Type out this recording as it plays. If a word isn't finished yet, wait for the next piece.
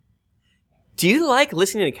Do you like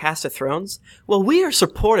listening to Cast of Thrones? Well, we are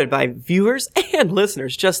supported by viewers and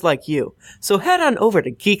listeners just like you. So head on over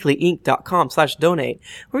to geeklyinc.com/donate,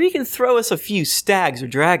 where you can throw us a few stags or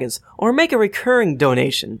dragons, or make a recurring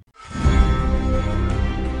donation.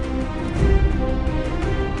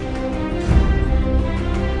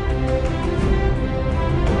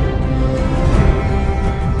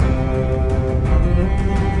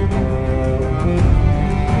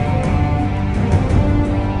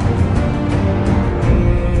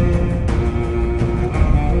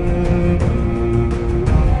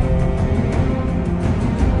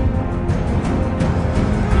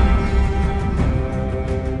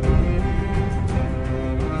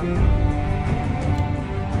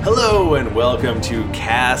 Hello and welcome to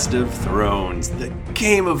Cast of Thrones, the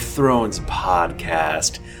Game of Thrones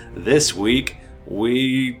podcast. This week,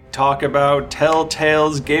 we talk about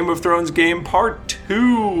Telltale's Game of Thrones game Part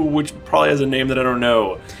 2, which probably has a name that I don't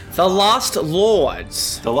know. The Lost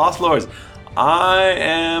Lords. The Lost Lords. I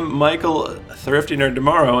am Michael Thrifty Nerd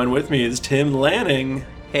Tomorrow, and with me is Tim Lanning.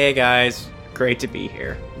 Hey guys, great to be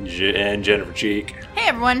here. And Jennifer Cheek. Hey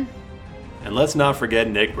everyone. And let's not forget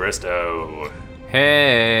Nick Bristow.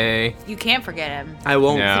 Hey. You can't forget him. I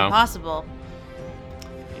won't. No. It's impossible.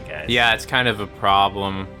 Hey guys. Yeah, it's kind of a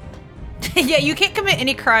problem. Yeah, you can't commit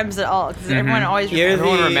any crimes at all because everyone always You're remembers.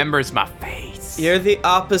 Everyone the- remembers my face. You're the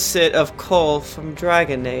opposite of Cole from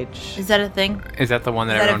Dragon Age. Is that a thing? Is that the one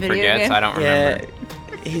that Is that a everyone video forgets? game? I don't remember.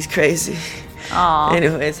 Yeah, he's crazy. Aw.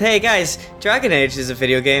 Anyways, hey guys, Dragon Age is a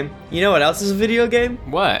video game. You know what else is a video game?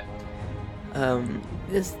 What?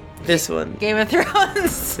 This One. Game of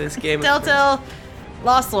Thrones. This game. of Telltale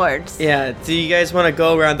Lost Lords. Yeah, do you guys want to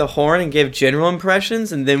go around the horn and give general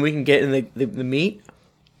impressions, and then we can get in the meat?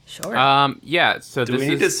 Sure. Yeah, so Do this we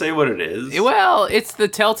need is... to say what it is? Well, it's the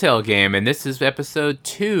Telltale game, and this is episode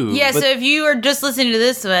 2. yeah, but, so if you are just listening to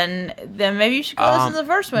this one, then maybe you should go listen to the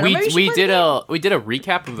first one. Or we maybe you should we play did the a we did a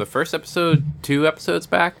recap of the first episode 2 episodes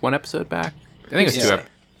back, 1 episode back. I think it's Yeah.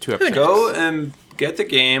 two episodes. Go and get the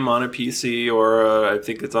game on a PC or I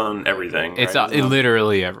think it's on everything. It's right?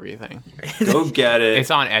 literally everything. Go get it.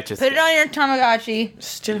 It's on Etch a Put it on your Tamagotchi.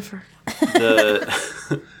 Just Jennifer.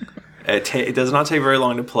 It does not take very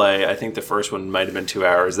long to play. I think the first one might have been 2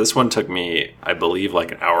 hours. This one took me, I believe,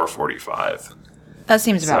 like an hour 45. That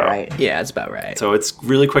seems about So- right. Yeah, it's about right. So it's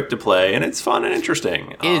really quick to play and it's fun and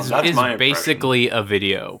interesting. Is That's my impression. basically a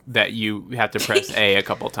video that you have to press A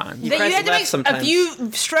couple times. That press you had to left make sometimes. a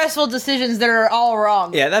few stressful decisions that are all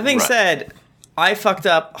wrong. Yeah, that being Right. said, I fucked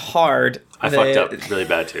up hard. I fucked up really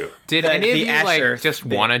bad too. Did The- any of the you Asher like just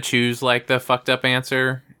bit. want to choose like the fucked up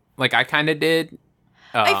answer? Like I kind of did.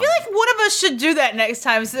 I feel like one of us should do that next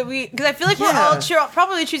time, so that because I feel like we're all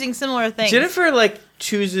probably choosing similar things. Jennifer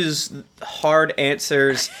chooses hard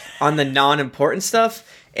answers on the non-important stuff,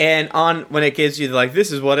 and on when it gives you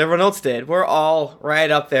this is what everyone else did. We're all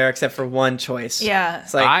right up there except for one choice. Yeah.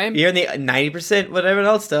 It's like you're in the 90% what everyone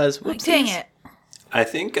else does. Like, dang it. I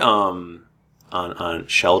think on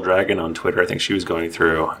Shell Dragon on Twitter, I think she was going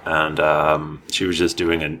through and she was just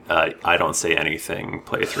doing an I don't say anything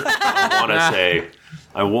playthrough.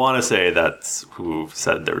 I want to say that's who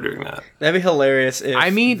said they were doing that. That'd be hilarious if I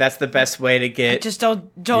mean- that's the best way to get. Just don't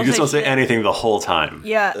You just don't say shit. anything the whole time.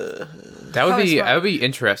 Yeah. that would be smart. that would be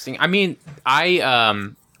interesting. I mean,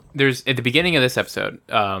 there's at the beginning of this episode,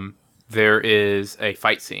 there is a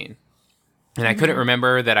fight scene. And I couldn't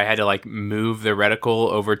remember that I had to move the reticle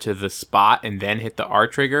over to the spot and then hit the R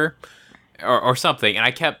trigger or something. And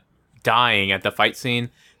I kept dying at the fight scene.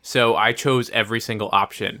 So I chose every single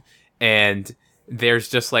option. And there's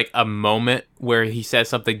just a moment where he says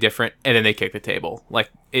something different and then they kick the table.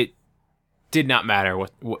 It did not matter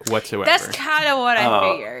whatsoever. That's kind of what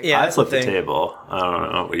I figured. Yeah, I that's flipped the the thing. table. I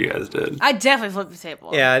don't know what you guys did. I definitely flipped the table.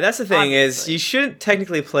 Yeah, that's the thing is Obviously. you shouldn't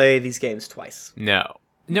technically play these games twice. No,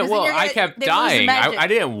 Because then well, you're I gonna- kept they lose the dying. magic. I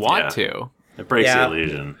didn't want Yeah. to. It breaks Yeah. the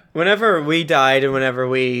illusion. Whenever we died and whenever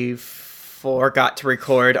we forgot to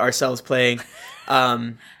record ourselves playing,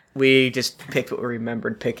 we just picked what we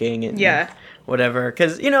remembered picking and Yeah. whatever.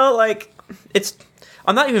 Because it's.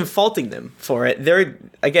 I'm not even faulting them for it. They're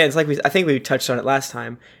again. It's I think we touched on it last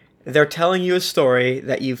time. They're telling you a story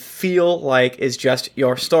that you feel like is just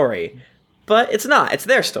your story, but it's not. It's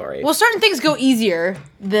their story. Well, certain things go easier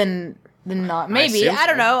than not. Maybe. assume I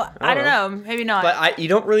don't so. know. I I don't don't know. Maybe not. But you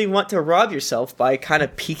don't really want to rob yourself by kind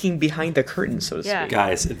of peeking behind the curtain, so to Yeah. speak.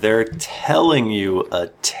 Guys, they're telling you a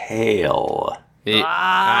tale.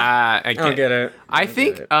 I don't get it. I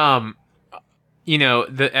think, as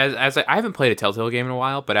I haven't played a Telltale game in a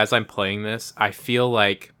while, but as I'm playing this, I feel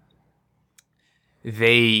like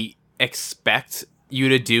they expect you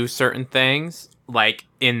to do certain things. like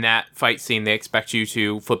in that fight scene, they expect you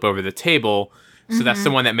to flip over the table. So that's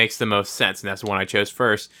the one that makes the most sense, and that's the one I chose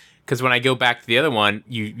first. Because when I go back to the other one,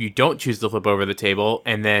 you don't choose to flip over the table,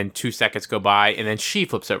 and then 2 seconds go by, and then she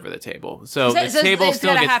flips over the table. So the table it's still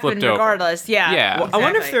gonna gets happen flipped over. regardless. Yeah. Yeah. Well, I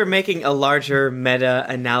wonder if Exactly. they're making a larger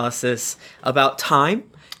meta-analysis about time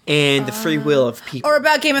and the free will of people. Or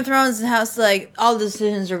about Game of Thrones and how it's like all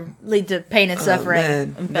decisions lead to pain and suffering.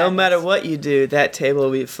 Man, and no badness. matter what you do, that table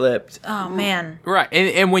will be flipped. Oh man. Right,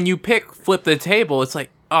 and when you pick flip the table, it's like,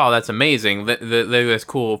 oh, that's amazing. This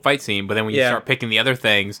cool fight scene. But then when you Yeah. start picking the other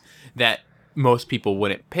things that most people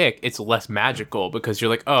wouldn't pick, it's less magical because you're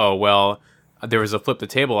like, oh, well, there was a flip the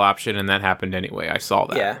table option, and that happened anyway. I saw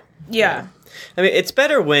that. Yeah. Yeah. I mean, it's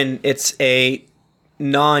better when it's a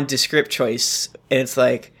nondescript choice, and it's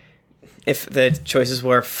like if the choices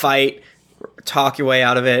were fight, talk your way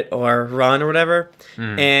out of it, or run or whatever.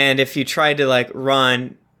 And if you tried to like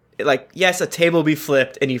run, like yes, a table will be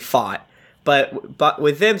flipped and you fought, but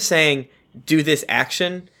with them saying do this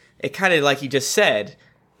action, it kind of like you just said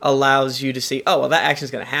allows you to see, oh well, that action is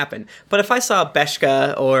going to happen. But if I saw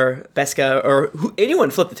Beshka or Beska or anyone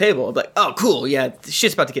flip the table, I'd be like, oh cool, yeah, the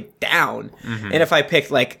shit's about to get down. And if I pick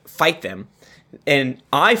like fight them, and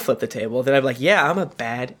I flip the table, then I'm like, yeah, I'm a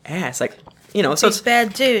bad ass. Like, you know, so Big it's,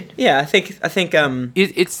 bad dude. yeah, I think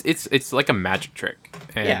It's like a magic trick,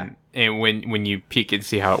 and Yeah. and when you peek and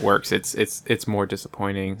see how it works, it's more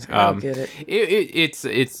disappointing. I don't get it.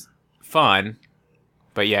 It's fun,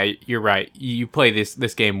 but yeah, you're right. You play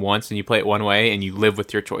this game once, and you play it one way, and you live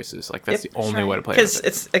with your choices. Like that's Yep. the only way to play because it.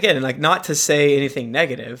 it's again like not to say anything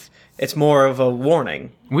negative. It's more of a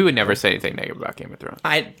warning. We would never say anything negative about Game of Thrones.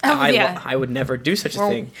 yeah. I would never do such a Well,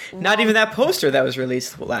 thing. Not even that poster that was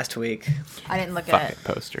released last week. I didn't look at Fucking it.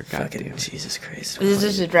 poster, god damn Fucking it. Jesus Christ. Is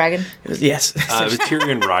this a dragon? It was, yes. It was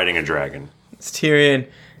Tyrion riding a dragon. It's Tyrion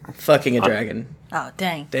fucking a dragon. Oh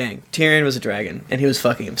dang. Dang. Tyrion was a dragon, and he was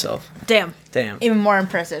fucking himself. Damn. Damn. Even more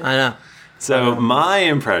impressive. I know. So my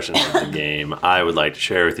impressions of the game, I would like to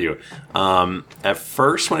share with you. At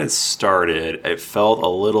first, when it started, it felt a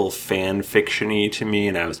little fan fiction-y to me,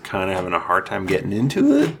 and I was kind of having a hard time getting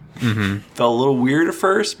into it. Felt a little weird at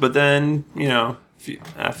first, but then, you know,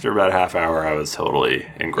 after about a half hour, I was totally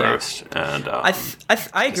engrossed. And I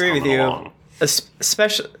agree with humming you, along.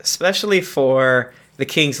 especially for the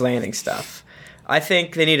King's Landing stuff. I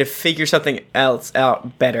think they need to figure something else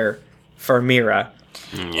out better for Mira.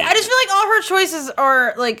 I just feel like all her choices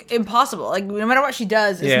are like impossible. Like no matter what she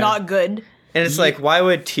does, it's Yeah. not good. And it's like, why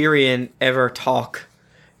would Tyrion ever talk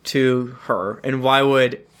to her? And why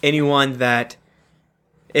would anyone that...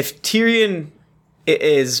 If Tyrion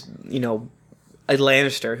is, you know, a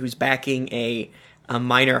Lannister who's backing a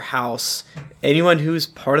minor house, anyone who's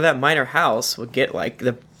part of that minor house would get, like,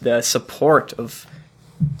 the support of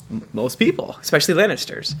most people, especially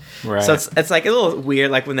Lannisters. Right. So it's like a little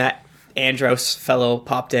weird, like when that Andros fellow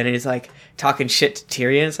popped in and he's like talking shit to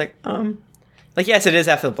Tyrion. It's like, like yes, it is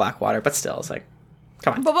after the Blackwater, but still, it's like,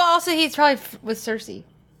 come on. But also he's probably with Cersei.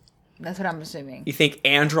 That's what I'm assuming. You think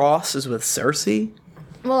Andros is with Cersei?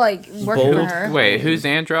 Well, like working for Bold. her. Wait, who's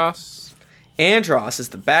Andros? Andros is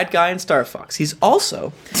the bad guy in Star Fox. He's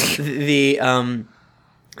also the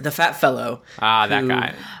fat fellow. Ah, that who-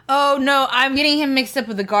 guy. Oh no, I'm getting him mixed up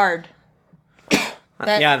with the guard.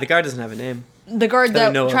 Yeah, the guard doesn't have a name. The guard That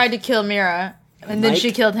I know that of. tried to kill Mira, and then Mike?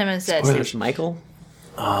 she killed him instead. There's Michael.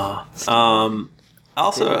 Also,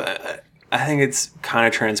 I think it's kind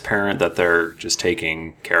of transparent that they're just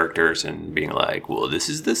taking characters and being like, well, this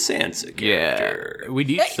is the Sansa character. Yeah, we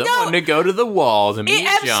need No. someone to go to the walls and meet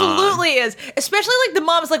It Jon. absolutely is. Especially like the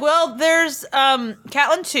mom's like, well, there's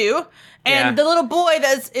Catelyn too, and Yeah. the little boy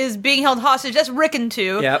that is being held hostage, that's Rickon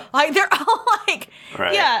too. Yep. Like they're all like,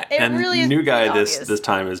 Right. yeah, it and really is. new guy obvious. this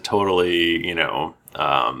time is totally, you know,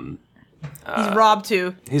 He's Rob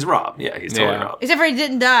too. he's Rob. Yeah, he's totally Yeah. Rob. Except for he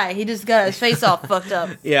didn't die. He just got his face all fucked up.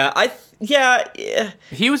 Yeah, yeah.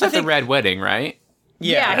 He was I at the think- Red Wedding, right?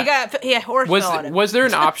 Yeah, he got horse Was fell on him. was there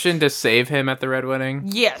an option to save him at the Red Wedding?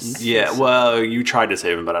 Yes. Yeah, well, you tried to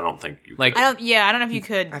save him, but I don't think you Like, I don't know if you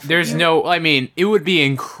could. there's no. I mean, it would be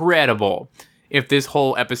incredible if this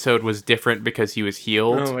whole episode was different because he was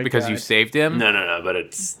healed Oh my because you God. saved him. No, but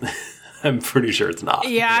it's. I'm pretty sure it's not.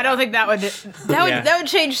 Yeah, I don't think that would Yeah. that would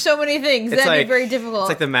change so many things. It's That'd like- be very difficult. It's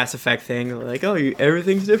like the Mass Effect thing. Like, oh,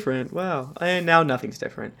 everything's different. Wow. And now nothing's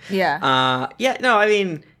different. yeah. Yeah, no, I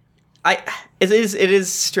mean, it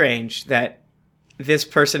is strange that this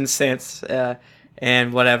person's sense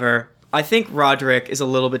and whatever. I think Roderick is a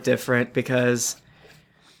little bit different because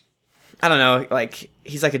I don't know, like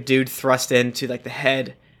he's like a dude thrust into like the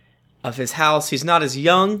head of his house. He's not as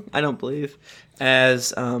young, I don't believe,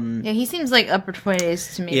 as Yeah, he seems like upper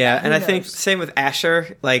 20s to me. yeah, but and who I think knows? same with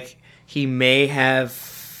Asher. Like he may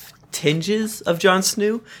have tinges of Jon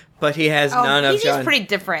Snow, but he has none of he's Jon. just pretty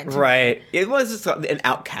different. Right. It was just an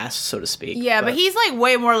outcast, so to speak. Yeah, but he's like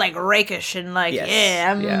way more like rakish and like, Yes,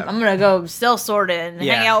 I'm yeah. gonna go sell sword and hang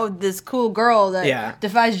Yeah. out with this cool girl that Yeah.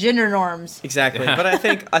 defies gender norms. Exactly. But I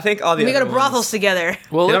think all the We go other to brothels ones, together.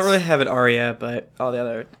 Well, they let's, don't really have an Arya, but all the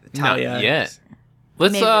other not Talia. yet.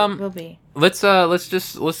 Let's Maybe will be. let's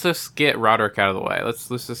just get Roderick out of the way. Let's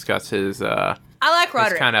discuss his I like his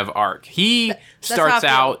Roderick. kind of arc. He how I starts feel.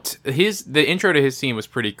 out the intro to his scene was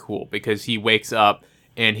pretty cool because he wakes up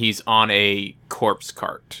and he's on a corpse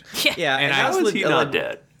cart. Yeah, And that How was is he le- not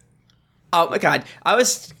dead? Oh my god,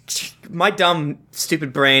 my dumb,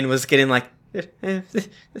 stupid brain was getting like the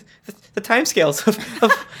timescales of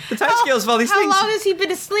the timescales of all these How things. long has he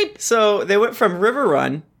been asleep? So they went from River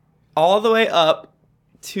Run all the way up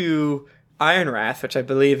to Ironrath, which I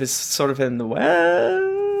believe is sort of in the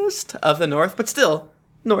west of the north, but still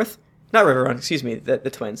north. Not River Run, excuse me, the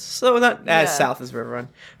twins. So not as Yeah. south as River Run,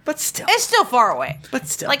 but still. It's still far away. But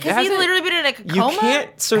still. Like, has he Hasn't- literally been in like a you coma?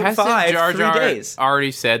 can't survive Hasn't Jar 3 Jar days.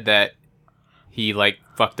 already said that he like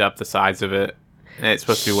fucked up the size of it and it's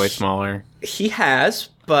supposed to be way smaller? He has,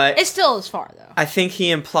 but It still is far though. I think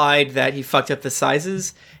he implied that he fucked up the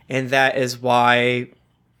sizes, and that is why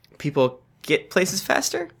people get places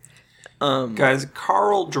faster. Guys,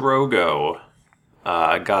 Khal Drogo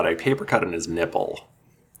got a paper cut in his nipple,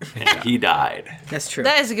 and he died. That's true.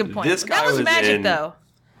 That is a good point. This That guy was was magic in- though.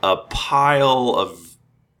 A pile of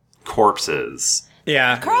corpses.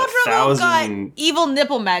 yeah. Carl Drogo got 1,000 evil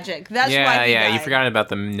nipple magic. That's Yeah, why he yeah, you died. forgot about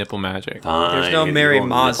the nipple magic. Fine, no Mary evil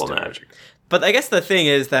Mazda. nipple magic. But I guess the thing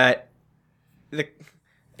is that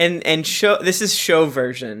and show this is show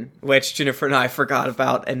version, which Jennifer and I forgot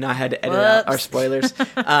about, and I had to edit out our Whoops. spoilers.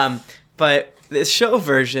 But this show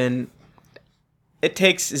version, it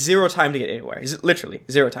takes 0 time to get anywhere. It's literally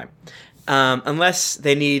 0 time, unless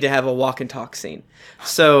they need to have a walk and talk scene.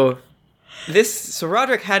 So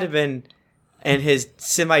Roderick had to have been in his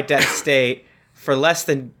semi-death state for less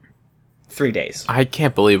than 3 days. I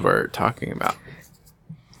can't believe we're talking about.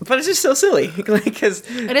 But it's just so silly, because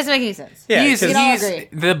It doesn't make any sense. yeah, He's 'cause- all agree.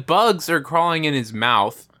 the bugs are crawling in his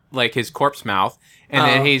mouth, like his corpse mouth, and Oh.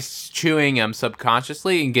 then he's chewing them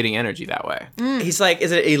subconsciously and getting energy that way. he's like,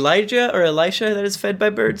 is it Elijah or Elisha that is fed by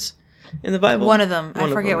birds in the Bible? One of them. I One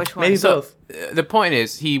of forget them. which one. Maybe So both. the point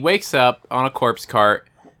is, he wakes up on a corpse cart,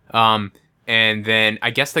 and then I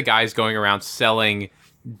guess the guy's going around selling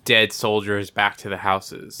dead soldiers back to the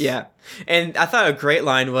houses. Yeah. And I thought a great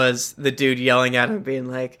line was the dude yelling at him,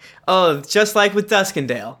 being like, oh, just like with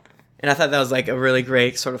Duskendale. And I thought that was like a really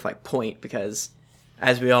great sort of like point, because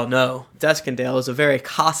as we all know, Duskendale is a very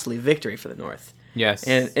costly victory for the North. Yes.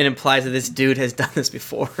 And it implies that this dude has done this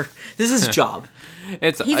before. This is his job.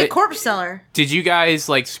 It's He's a corpse seller. Did you guys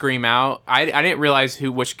like scream out? I didn't realize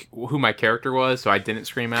who my character was, so I didn't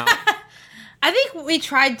scream out. I think we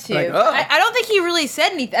tried to. Like, oh. I don't think he really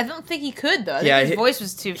said anything. I don't think he could though. I think Yeah, his he- voice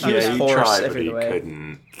was too. he was Yeah, he hoarse tried, but every he way.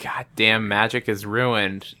 couldn't. Goddamn, magic is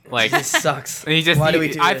ruined. Like This sucks. and he just. Why do we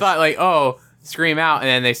do I this? thought like, oh, scream out, and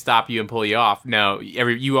then they stop you and pull you off. No,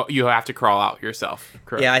 you have to crawl out yourself.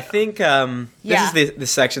 Correct. Yeah, I think this Yeah. is the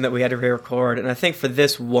section that we had to re-record, and I think for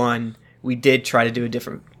this one we did try to do a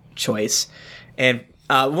different choice. And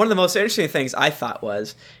one of the most interesting things I thought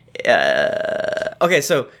was, okay,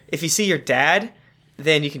 so if you see your dad,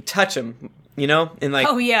 then you can touch him, and like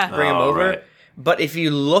Oh, yeah. bring him Oh, over. right. But if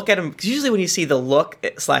you look at him, because usually when you see the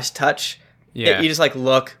look/touch, Yeah. you just like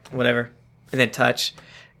look, whatever, and then touch.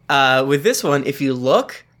 With this one, if you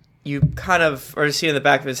look, you kind of are see in the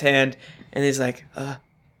back of his hand, and he's like,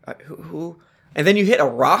 who? And then you hit a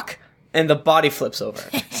rock, and the body flips over.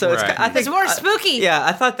 So Right. I think It's more spooky. Yeah,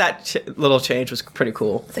 I thought that little change was pretty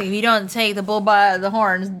cool. It's like if you don't take the bull by the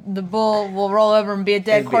horns, the bull will roll over and be a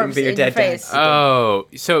dead And corpse be your in your dead dad. face. Oh,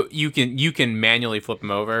 so you can manually flip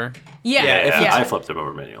him over. Yeah, Yeah, I flipped him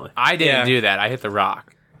over manually. I didn't Yeah. do that. I hit the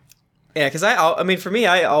rock. Yeah, because I mean, for me,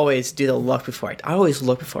 I always do the look before I always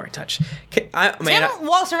look before I touch. Tim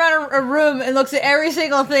walks around a room and looks at every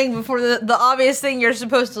single thing before the obvious thing you're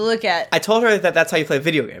supposed to look at. I told her that that's how you play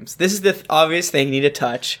video games. This is the obvious thing you need to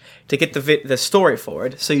touch to get the story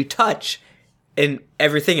forward. So you touch and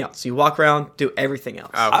everything else. You walk around, do everything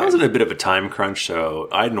else. Oh. I was in a bit of a time crunch, so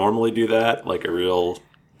I normally do that like a real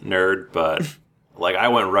nerd, but like I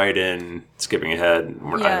went right in, skipping ahead.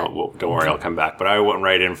 Yeah. Don't worry, I'll come back. But I went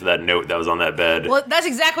right in for that note that was on that bed. Well, that's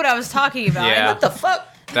exactly what I was talking about. Yeah. Like, what the fuck?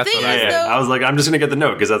 That's thing what I is, did. though- I was like, I'm just gonna get the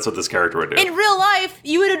note because that's what this character would do. In real life,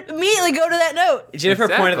 you would immediately go to that note. Jennifer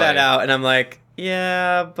pointed that Exactly. out, and I'm like,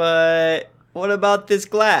 yeah, but what about this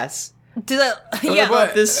glass? To the What yeah.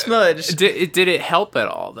 about this smudge? Did it help at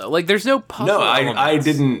all though? Like, there's no puzzle. No, I elements.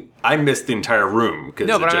 didn't. I missed the entire room because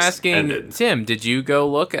No, it but I'm just asking ended. Tim. Did you go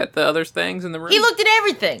look at the other things in the room? He looked at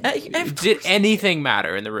everything. Did anything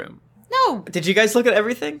matter in the room? No. Did you guys look at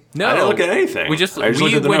everything? No, I didn't look at anything. We just I just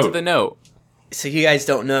looked we at the went note. to the note. So you guys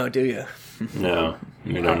don't know, do you? No,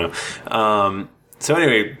 you don't know. So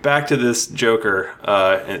anyway, back to this Joker,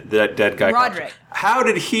 that dead guy. Roderick. How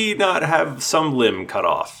did he not have some limb cut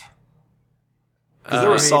off? Because there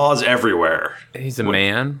were saws everywhere. He's a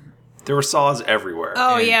man. There were saws everywhere.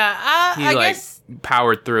 Oh And yeah. He I like guess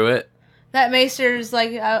powered through it. that Maester's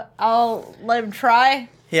like, I'll let him try.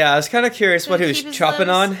 Yeah, I was kind of curious what he was keep his chopping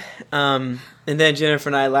limbs? on. And then Jennifer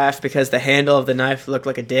and I laughed because the handle of the knife looked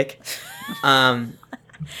like a dick.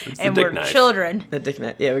 It's the And dick we're knife. children. The dick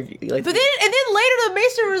knife. Yeah, we like. But then later the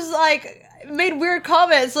Maester was like made weird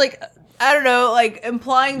comments like I don't know like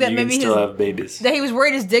implying that You maybe can his still have babies. that he was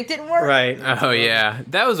worried his dick didn't work. right. Oh yeah,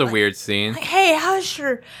 that was a weird scene. Hey, how's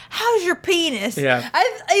your penis? Yeah.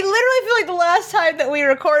 I literally feel like the last time that we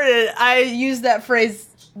recorded it, I used that phrase.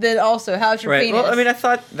 Then also, how's your Right. penis? Well, I mean, I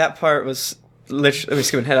thought that part was literally. We're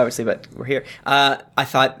skipping ahead, obviously, but we're here. I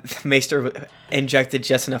thought Maester injected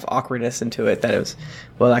just enough awkwardness into it that it was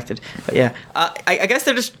well acted. But yeah, I guess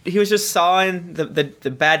he was just sawing the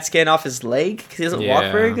bad skin off his leg because he doesn't walk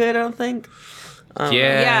Yeah. very good. I don't think.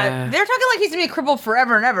 yeah, they're talking like he's gonna be crippled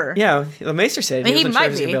forever and ever. Yeah, the Maester said He he wasn't sure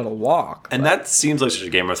might if he was gonna be. be able to walk. And but- that seems like such a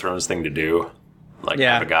Game of Thrones thing to do. Like,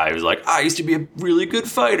 Yeah. have a guy who's like, I used to be a really good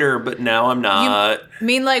fighter, but now I'm not.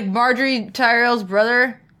 Mean like Marjorie Tyrell's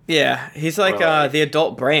brother? yeah, he's like, Or like- the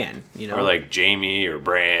adult Bran, you know. Or like Jamie or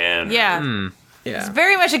Bran. Yeah, yeah. it's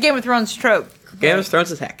very much a Game of Thrones trope. Game of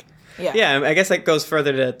Thrones is heck. Yeah. Yeah, I guess that goes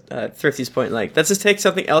further to Thrifty's point. Like, let's just take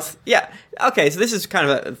something else. Yeah, okay, so this is kind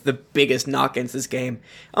of the biggest knock against this game.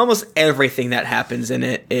 Almost everything that happens in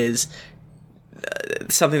it is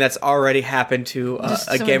something that's already happened to Just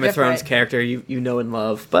a something Game of Thrones different. character you know and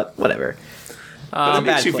love, but whatever. But it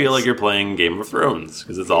makes bad you feel place. like you're playing Game of Thrones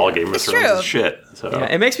because it's all Game of It's Thrones true. is shit. So Yeah,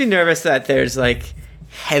 it makes me nervous that there's like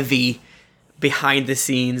heavy behind the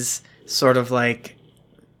scenes sort of like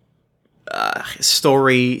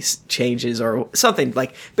story changes or something,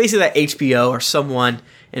 like basically that HBO or someone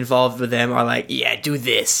involved with them are like, yeah, do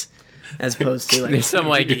this, as opposed to like There's some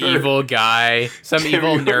like evil guy, some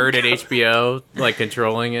evil you- nerd at HBO like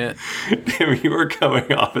controlling it. Tim, you were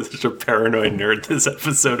coming off as such a paranoid nerd this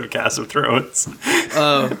episode of Cast of Thrones.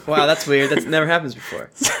 oh wow, that's weird, that's never happens before.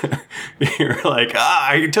 You're like,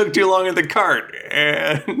 I took too long in the cart,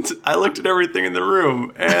 and I looked at everything in the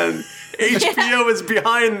room, and HBO is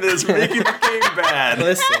behind this, making the game bad.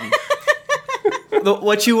 Listen,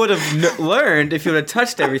 what you would have learned if you would have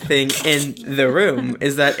touched everything in the room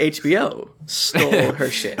is that HBO stole her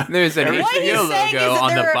shit. There's an What he's HBO saying is logo that on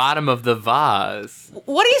the there are- bottom of the vase.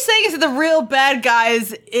 What he's saying is that the real bad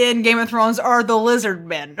guys in Game of Thrones are the lizard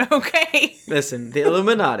men, okay? Listen, the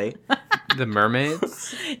Illuminati. The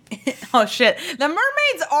mermaids. Oh shit. The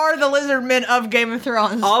mermaids are the lizard men of Game of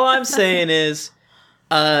Thrones. All I'm saying is,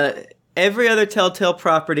 every other Telltale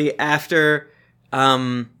property after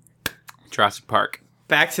Jurassic Park.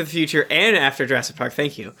 Back to the Future and after Jurassic Park,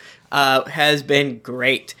 thank you, has been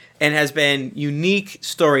great and has been unique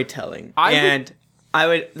storytelling. I'm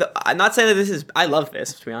not saying that this is, I love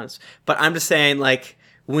this, to be honest, but I'm just saying, like,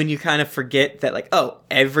 when you kind of forget that, like, oh,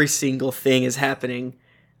 every single thing is happening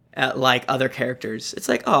like other characters, it's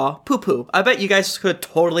like, oh, poo-poo. I bet you guys could have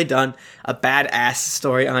totally done a badass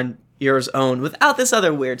story on yours own without this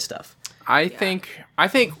other weird stuff. I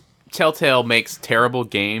think Telltale makes terrible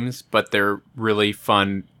games, but they're really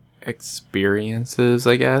fun experiences,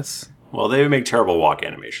 I guess. Well, they make terrible walk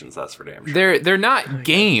animations, that's for damn sure. They're not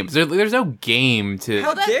games. There's no game to.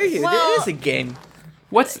 How that- Dare you? well, There is a game.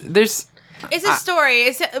 it's a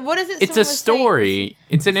story. What is it? It's someone a was saying? story.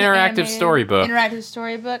 It's an interactive Animated- storybook. Interactive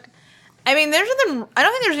storybook. I mean, there's nothing. I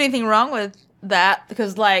don't think there's anything wrong with that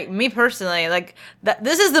because, like, me personally, like that.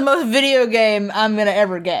 This is the most video game I'm gonna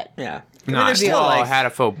ever get. Yeah. No, I there's still still, like- had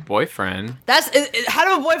a faux boyfriend. That's How to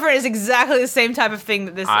Have a Boyfriend is exactly the same type of thing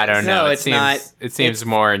that this I is. don't know. No, it it's seems, not. It seems It's-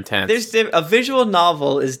 more intense. There's a visual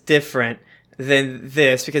novel is different than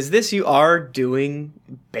this because this you are doing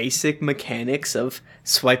basic mechanics of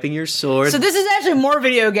swiping your sword. So this is actually more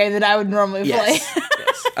video game than I would normally yes. play.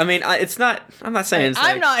 yes. I mean, it's not. I'm not saying. It's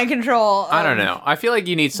I'm like, not in control. I don't know. I feel like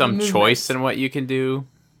you need some movements. choice in what you can do.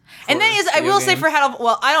 And then is I video will say games? for How to,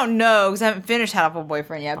 well, I don't know because I haven't finished How to Have a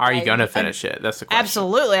Boyfriend yet. Are you but gonna I- finish it? That's the question.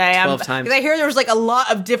 Absolutely, I am. 12 times. Because I hear there's like a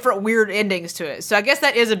lot of different weird endings to it. So I guess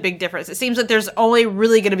that is a big difference. It seems like there's only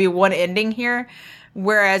really going to be one ending here,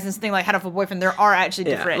 whereas in something like How to Have a Boyfriend, there are actually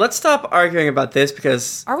Yeah. different. Let's stop arguing about this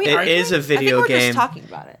because Are we it arguing? is a video I think we're game. just talking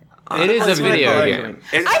about it. It is a That's what I video call game. arguing.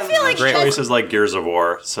 It I has feel like great that's- choices like Gears of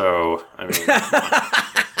War. So I mean,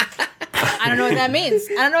 I don't know what that means.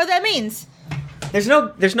 I don't know what that means. There's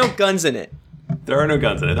no guns in it. there are no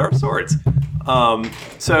guns in it. There are swords.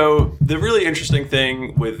 So the really interesting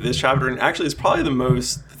thing with this chapter, and actually it's probably the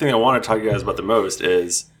thing I want to talk to you guys about the most,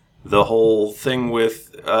 is the whole thing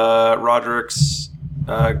with Roderick's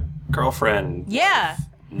girlfriend. Yeah.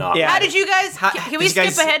 Not Yeah. How did you guys? How- Can did we you skip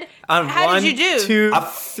guys- ahead? On How one, did you do? 2,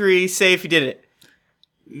 3, say if you did it.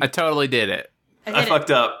 I totally did it. I I did it.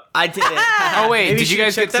 fucked up. I did it. Oh wait, Maybe did you should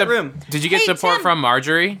guys check get that room? Did you get Hey, support Tim. from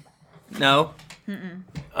Marjorie? No.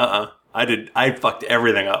 I did. I fucked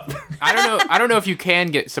everything up. I don't know if you can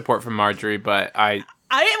get support from Marjorie, but I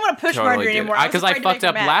I didn't want to push totally Marjorie did. anymore. Because I fucked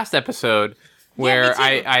up last episode where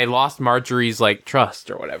me too. I lost Marjorie's like trust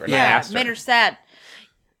or whatever. and I Yeah, asked made her sad.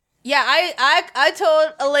 Yeah, I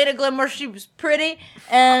told Elena Glenmore she was pretty,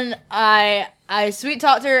 and I sweet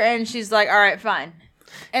talked her, and she's like, all right, fine.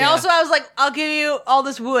 And Yeah. also, I was like, I'll give you all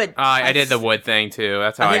this wood. I did the wood thing too.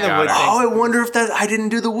 That's how I I, think the got wood her. thing- Oh, I wonder if I didn't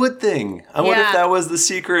do the wood thing. I wonder Yeah. if that was the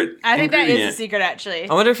secret. I think that ingredient. is the secret, actually.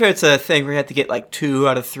 I wonder if it's a thing where you have to get like 2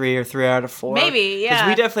 out of 3 or 3 out of 4. Maybe, Because yeah.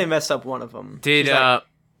 we definitely messed up one of them. Did She's like,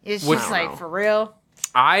 It's Which- just I don't like, know. for real.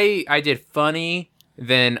 I did funny,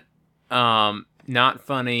 then not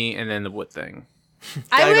funny, and then the wood thing.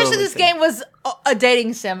 I Gotta wish go that this with game was a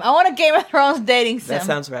dating sim. I want a Game of Thrones dating sim. that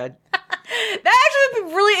sounds rad. That actually would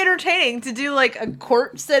be really entertaining to do like a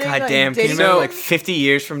court setting. God like, damn, can you dating remember So- like 50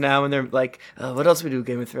 years from now when they're like, what else we do with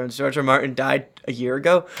Game of Thrones? George R. Martin died a year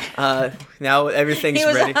ago. Now everything's He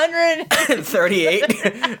was ready. 100.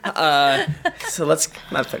 38. So let's,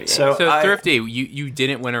 not 38. So, So I, Thrifty, you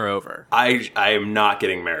didn't win her over. I am not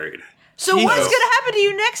getting married. So what's Jesus. gonna happen to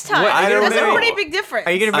you next time? What, I don't That's know. a pretty big difference.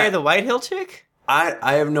 Are you going to marry I- the White Hill chick?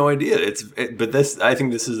 I have no idea. But I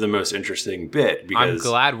think this is the most interesting bit I'm because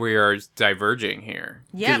glad we are diverging here.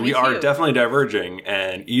 Yeah, me we are too. definitely diverging,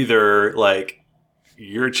 and either like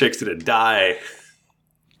your chick's gonna die.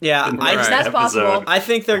 Yeah, in the I, next That's possible. episode. I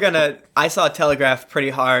think they're going to, I saw telegraphed pretty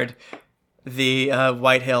hard the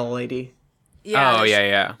White Hill lady. Oh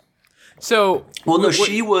yeah. So Well, no, what-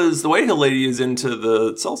 she was the White Hill lady is into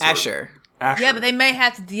the Soul Sword. Asher. Asher. Yeah, but they may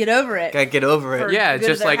have to get over it. Gotta get over it. For- yeah, good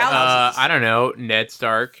just of their like houses. I don't know, Ned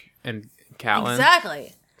Stark and Catelyn.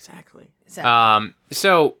 Exactly. Exactly.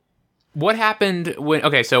 So what happened when?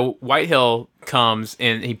 Okay, so Whitehill comes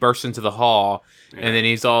and he bursts into the hall, and then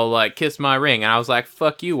he's all like, "Kiss my ring," and I was like,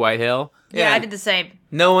 "Fuck you, Whitehill." Yeah, Yeah. I did the same.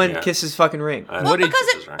 No one Yeah. kisses fucking ring. I- Well, did- because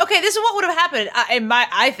This is right. okay, this is what would have happened.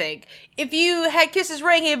 I think if you had kissed his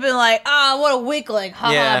ring, he'd been like, "Ah, what a weakling."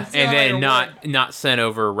 Ha, Yeah, I'm stealing And all then your not sent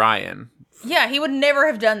over Ryan. wood. Yeah, he would never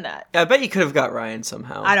have done that. I bet you could have got Ryan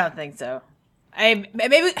somehow. I don't think so.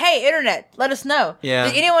 Maybe. Hey, internet, let us know. Yeah.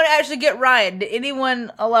 Did anyone actually get Ryan? Did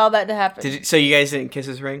anyone allow that to happen? So you guys didn't kiss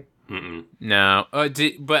his ring? Mm-mm. No,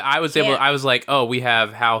 but I was able. Yeah. I was like, "Oh, we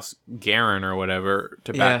have House Garen or whatever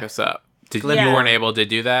to back Yeah. us up." You Glenmore. weren't able to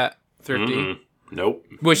do that, Thrifty. Mm-mm. Nope.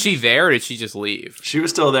 Was she there, or did she just leave? She was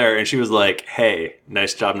still there, and she was like, "Hey,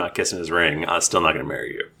 nice job not kissing his ring. I'm still not gonna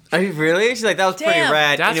marry you." Are you really? She's like, that was pretty Damn.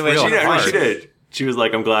 rad. That's anyway, real she hard. She did. She was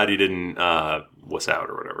like, "I'm glad you didn't wuss out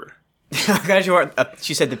or whatever." I'm glad you weren't.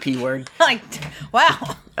 She said the P word. Like,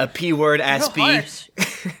 wow. A P word ass Real B. harsh.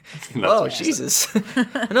 That's Oh, what she said. Jesus.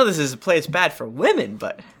 I know this is a place bad for women,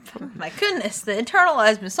 but My goodness, the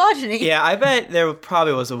internalized misogyny. yeah, I bet there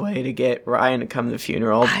probably was a way to get Ryan to come to the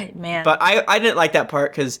funeral. Man. But I didn't like that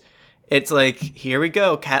part because it's like, here we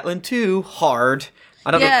go, Catelyn 2, hard.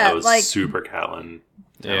 I don't Yeah. That was like- super Catelyn.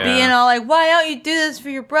 Yeah. being all like, why don't you do this for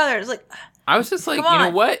your brother? It's like, I was just like, Come you know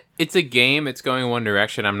on. what? It's a game. It's going in one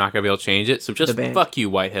direction. I'm not gonna be able to change it. So just The band. fuck you,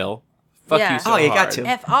 Whitehill. Fuck Yeah. you so Oh, you got hard. to.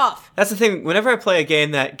 F off. That's the thing. Whenever I play a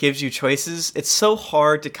game that gives you choices, it's so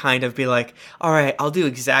hard to kind of be like, all right, I'll do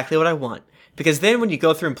exactly what I want. Because then when you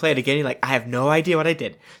go through and play it again, you're like, I have no idea what I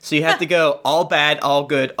did. So you have to go all bad, all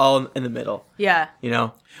good, all in the middle. Yeah. You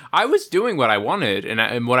know? I was doing what I wanted,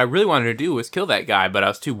 and what I really wanted to do was kill that guy, but I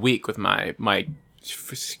was too weak with my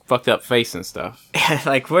fucked up face and stuff.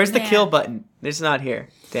 Like, where's the Man. kill button? It's not here.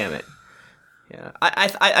 Damn it. Yeah.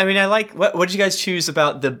 I mean, I like, what did you guys choose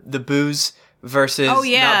about the booze versus Oh,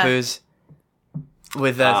 yeah. not booze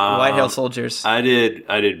with White Hill soldiers? I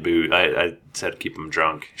did boo. I said keep him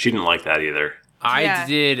drunk. She didn't like that either. I Yeah.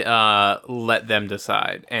 did let them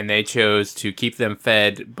decide, and they chose to keep them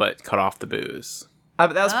fed but cut off the booze.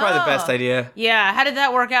 That was probably the best Oh. idea. Yeah, how did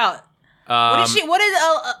that work out? What did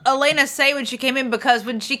Elena say when she came in? Because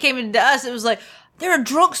when she came into us, it was like, there are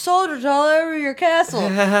drunk soldiers all over your castle.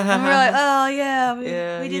 And we're like, oh, yeah,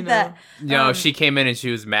 we you did know. that. No, she came in and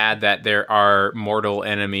she was mad that there are mortal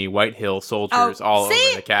enemy White Hill soldiers all over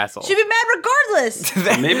the castle. She'd be mad regardless.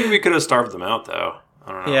 Maybe we could have starved them out, though.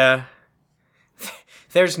 I don't know. Yeah.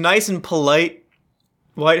 There's nice and polite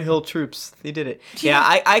White Hill troops. They did it. Yeah,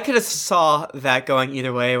 I could have saw that going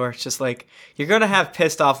either way, where it's just like, you're going to have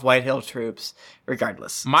pissed off White Hill troops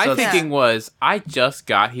regardless. My So it's- thinking was, I just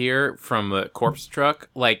got here from the corpse truck.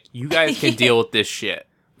 Like, you guys can deal with this shit.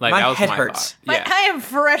 Like, My that was head my hurts. thought. Yeah. I am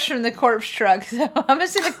fresh from the corpse truck, so I'm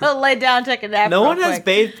just going to go lay down and take a nap. No real one has quick.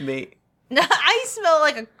 bathed me. I smell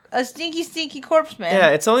like a stinky, stinky corpse, man. Yeah,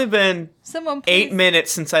 it's only been Someone 8 please.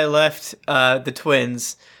 minutes since I left the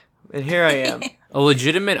twins, and here I am. A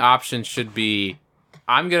legitimate option should be,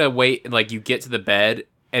 I'm gonna wait, like, you get to the bed,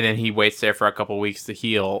 and then he waits there for a couple weeks to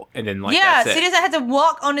heal, and then, like, Yeah, that's so he it. doesn't have to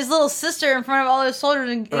walk on his little sister in front of all those soldiers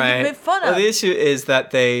and get made fun Well, of. the issue is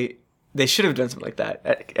that they should have done something like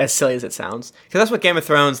that, as silly as it sounds, because that's what Game of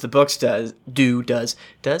Thrones, the books does.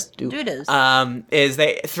 Is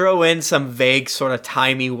they throw in some vague sort of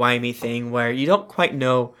timey-wimey thing where you don't quite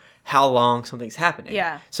know how long something's happening.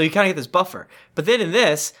 Yeah. So you kind of get this buffer. But then in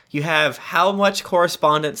this, you have how much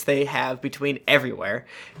correspondence they have between everywhere.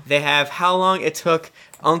 They have how long it took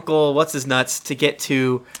Uncle What's-His-Nuts to get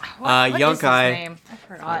to What is his Yunkai. name? I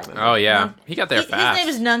forgot. Oh, yeah. He got there His fast. name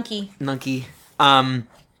is Nunky. Nunky.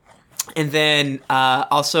 And then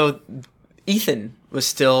also Ethan was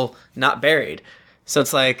still not buried. So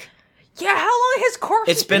it's like, Yeah, how long his corpse?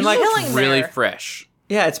 It's been, been like, chilling really there? fresh.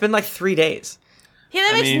 yeah, it's been like 3 days. Yeah,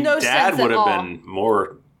 that I makes mean, no Dad sense would at have all. been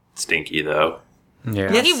more stinky, though. Yeah.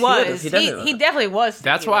 Yes. He He was. would've. He He, definitely definitely was.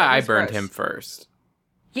 That's stinky, why though. I He's burned gross. him first.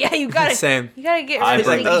 Yeah, you gotta. Same. You gotta get I rid of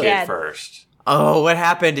burned stinky the kid dad. first. Oh, what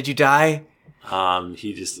happened? Did you die?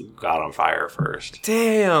 He just got on fire first.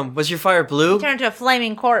 Damn. Was your fire blue? Turn into a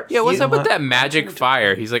flaming corpse. Yeah, what's You- up with that magic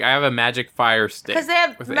fire? He's like, I have a magic fire stick. Because they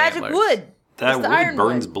have with magic antlers. wood. That It's the wood iron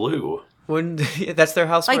burns wood. blue. Wouldn't, that's their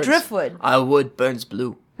house Like words. driftwood. Wood burns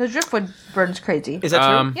blue. The driftwood burns crazy. Is that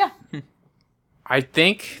true? Yeah. I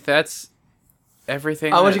think that's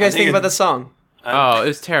everything. Oh, what did you that- guys think think about the song? Oh, it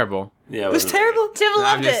was terrible. Yeah, It was terrible. Tim I'm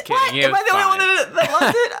loved just it. kidding. What? It Am I was the only one fine. that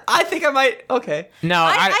loved it? I think I might. Okay. No, I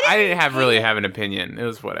I didn't didn't have hate really it. have an opinion. It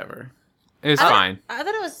was whatever. It was fine. I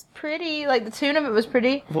thought it was pretty. Like the tune of it was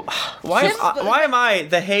pretty. Why am I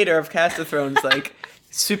the hater of Cast of Thrones? Like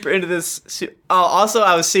super into this. Also,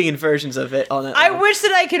 I was singing versions of it on it. I wish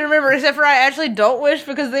that I could remember, except for I actually don't wish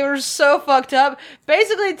because they were so fucked up.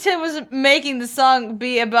 Basically, Tim was making the song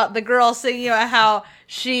be about the girl singing about how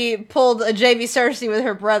she pulled a JV Cersei with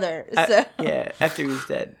her brother. So Yeah, after he was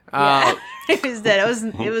dead. yeah, it was dead.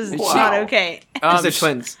 It was not okay. Because they're sh-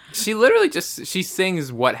 twins. She literally just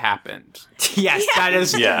sings what happened. Yes, that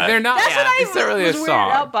is. Yeah. They're not. That's what I it's not really a was weirded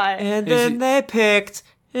out song. by. And Is then it- they picked.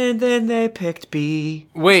 And then they picked B.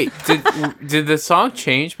 Wait, did the song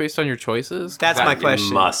change based on your choices? That's my You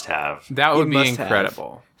question. must have. That would You be must have.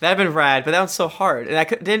 incredible. That'd been rad, but that was so hard, and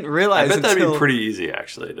didn't I realize. bet that'd until, be pretty easy,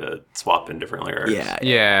 actually, to swap in different lyrics. Yeah.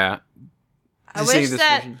 Yeah, I Just sing wish this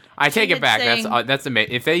that version. I take she it back. could sing- That's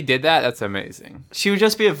amazing. If they did that, that's amazing. She would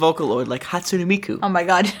just be a Vocaloid like Hatsune Miku. Oh my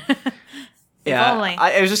god. yeah, only.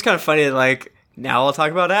 it was just kind of funny. Like now I'll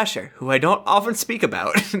talk about Asher, who I don't often speak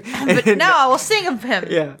about. But now I will sing of him.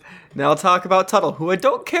 yeah. Now I'll talk about Tuttle, who I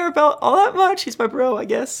don't care about all that much. He's my bro, I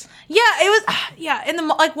guess. Yeah, it was. Yeah, in the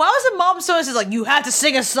like, why was the mom so insistent? Like, you have to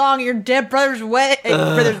sing a song at your dead brother's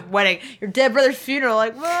wedding, your dead brother's funeral.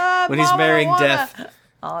 Like, When he's marrying death.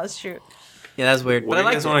 Oh, that's true. Yeah, that's weird. What but do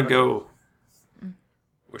I you guys like want to go?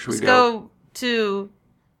 Where should we Let's go? go to.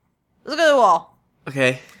 Let's go to the wall.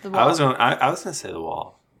 Okay, The wall. I was gonna say the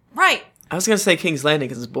wall. right. I was gonna say King's Landing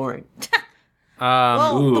because it's boring.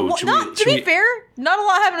 Well, Ooh, the should not, we- to should be we- fair, not a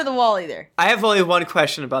lot happened to the wall either. I have only one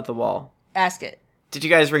question about the wall. Ask it. Did you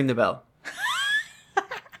guys ring the bell?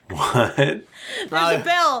 What? There's a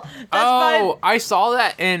bell. That's Oh, by, I saw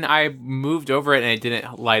that and I moved over it and it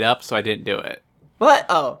didn't light up, so I didn't do it. What?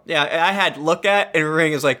 Oh, yeah. I had look at and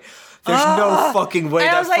ring. Is like, there's no fucking way And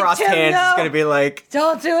I that was like, Frost Tim, Hands no. is gonna be like.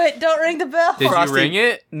 don't do it. Don't ring the bell. Did Frosty. you ring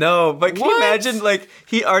it? No, but can you What? imagine, like,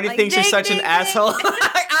 he already Like, thinks you're ding, such ding, an ding. asshole.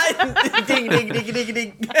 Ding, ding, ding, ding,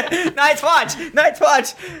 ding. Night's watch! Night's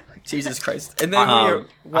watch! Jesus Christ. And then when you're I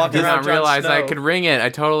walking did around not Jon realize I Snow, could ring it. I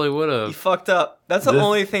totally would You have. fucked up. That's the This-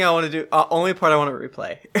 only thing I want to do. Only part I want to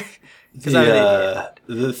replay. 'Cause I'm an idiot.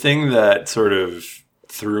 The thing that sort of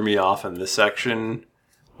threw me off in this section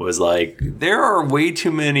was like, there are way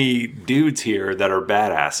too many dudes here that are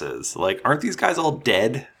badasses. Like, aren't these guys all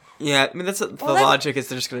dead? Yeah, I mean the logic is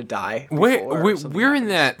they're just gonna die. We're in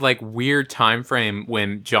that like weird time frame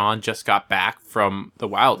when John just got back from the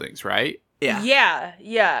Wildings, right? Yeah. Yeah.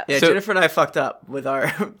 Yeah, So- Jennifer and I fucked up with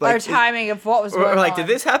our Our timing of what was going We're like, on. did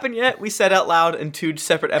this happen yet? We said out loud in 2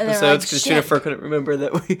 separate they were like, episodes because "Shit." Jennifer couldn't remember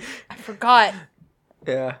that we. I forgot.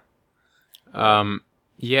 Yeah.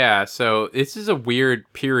 Yeah, so this is a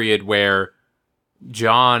weird period where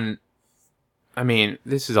John, I mean,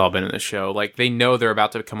 this has all been in the show. Like, they know they're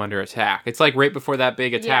about to come under attack. It's like right before that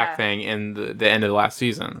big attack Yeah. thing in the end of the last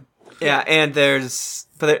season. Yeah, and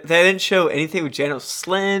but they didn't show anything with Janos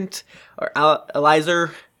Slint or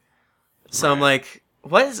Eliza. So I'm like,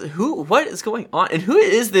 what is going on? And who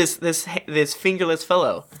is this fingerless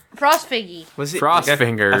fellow? Frostfiggy. Was it Frost I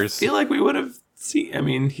fingers. feel like we would have seen. I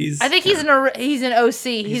mean, he's. I think he's an OC. He's an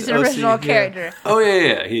OC, original yeah. character. Oh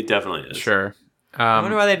yeah, he definitely is. Sure. I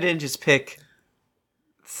wonder why they didn't just pick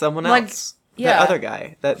someone Like, else. yeah. The other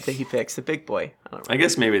guy that he picks, the big boy. I don't know. I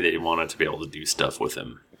guess maybe they wanted to be able to do stuff with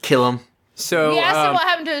him. Kill him. So We asked him what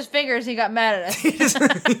happened to his fingers. He got mad at us.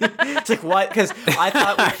 It's like, what? Because I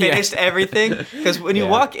thought we finished everything. Because when you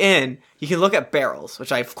walk in, you can look at barrels,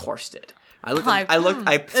 which I of course did. I Like,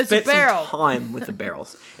 it's spent a barrel. some time with the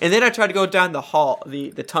barrels, and then I tried to go down the hall, the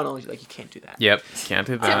tunnel. And you're like, you can't do that. Yep, can't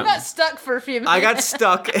do Tim got that. stuck for a few minutes. I got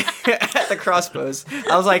stuck at the crossbows.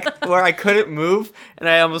 I was like, where I couldn't move, and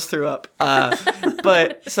I almost threw up.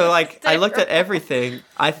 But so like, I looked at everything.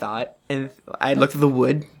 I thought, and I looked at the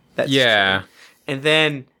wood. That's Yeah. and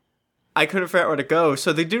then I couldn't figure out where to go.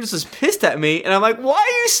 So the dude was just pissed at me, and I'm like, "Why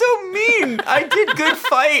are you so mean? I did good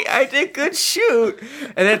fight. I did good shoot."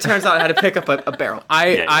 And then it turns out I had to pick up a barrel.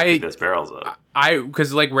 Yeah, those barrels up.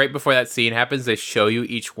 Because like right before that scene happens, they show you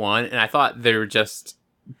each one, and I thought they were just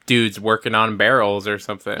dudes working on barrels or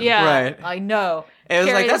something. Yeah. Right. I know. And it was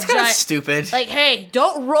Carry like, that's this kind of giant- stupid. Like, hey,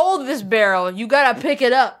 don't roll this barrel. You gotta pick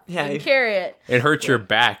it up Yeah, and you- carry it. It hurts your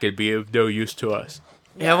back. It'd be of no use to us.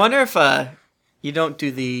 Yeah, I wonder if you don't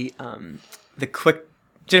do the quick.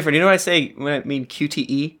 Jennifer, do you know what I say when I mean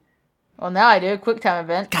QTE? Well, now I do. Quick time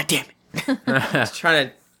event. God damn it! Just trying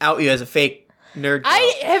to out you as a fake nerd.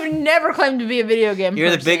 I have never claimed to be a video game You're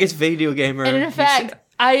the person. biggest video gamer. And in fact,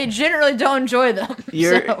 I generally don't enjoy them.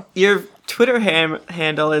 so. Your Twitter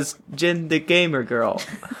handle is Jen the Gamer Girl,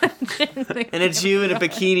 and it's you in a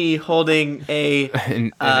bikini holding a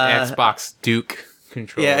An Xbox Duke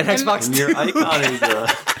controller. an Xbox. And your icon is a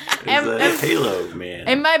And- Halo man.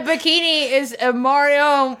 And my bikini is a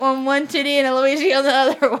Mario on one titty and a Luigi on the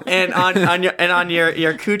other one. And on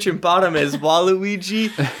your cooch and bottom is Waluigi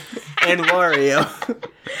and Wario.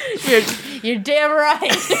 You're damn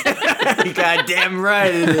right. You goddamn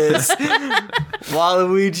right it is.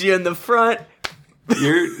 Waluigi in the front.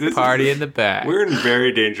 Party in the back. We're in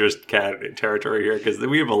very dangerous territory here because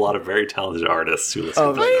we have a lot of very talented artists who listen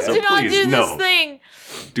Oh, to Please this. do not please, do no. this thing.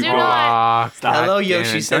 Do Do not. not. Aw, Stop. Hello, damn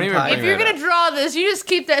Yoshi it. Don't even Senpai. bring If you're that gonna up. draw this, you just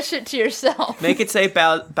keep that shit to yourself. Make it say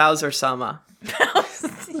Bowser-sama.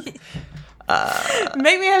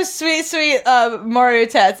 Make me have sweet Mario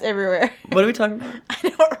tats everywhere. What are we talking about? I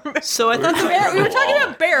don't remember. So I thought We were talking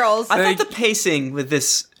about barrels. I thought the pacing with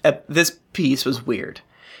this piece was weird.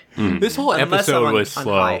 This whole Unless episode I'm was on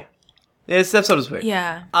slow. high. This episode was weird.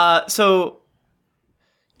 yeah. So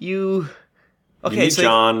you. Okay, You need so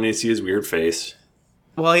John and you see his weird face.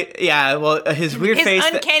 his weird His face.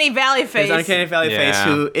 uncanny valley face. His uncanny valley face, Yeah.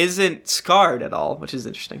 who isn't scarred at all, which is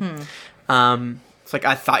interesting. It's like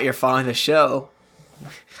I thought you're following the show,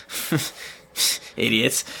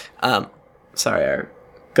 idiots. Sorry, our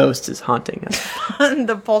ghost is haunting us.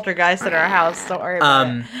 The poltergeist at our house. Don't worry about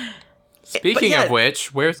it. Speaking yeah. of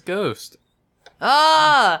which, where's Ghost?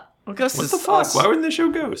 Ah, Well, ghost What is the fuck? Why wouldn't they show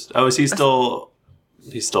Ghost? Oh, is he still?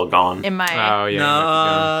 He's still gone. in my. Oh, yeah.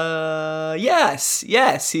 No, yes,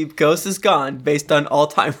 ghost is gone based on all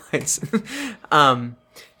timelines.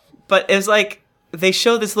 But it was like they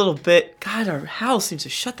show this little bit. God, our house seems to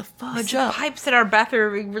shut the fudge up. Pipes in our bathroom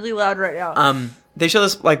are being really loud right now. They show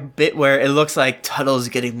this like bit where it looks like Tuttle's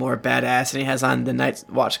getting more badass and he has on the Night's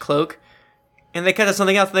Watch cloak. And they cut to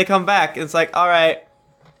something else and they come back and it's like, all right,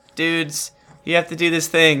 dudes, you have to do this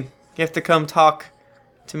thing. You have to come talk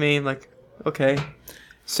to me. I'm like, okay.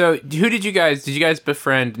 So, who did you guys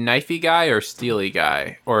befriend? Knifey guy or Steely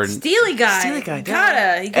guy? Or Steely guy. Steely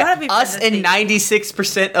guy, You gotta be Us friends and with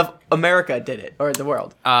 96% of America did it, or the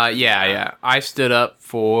world. yeah. I stood up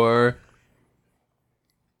for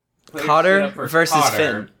Cotter versus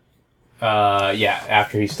Finn. Yeah,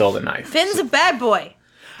 after he stole the knife. Finn's a bad boy.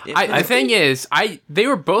 The thing is, they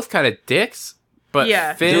were both kind of dicks, But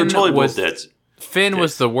Yeah. They were Finn totally was both dead. Finn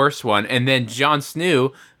was the worst one, and then Jon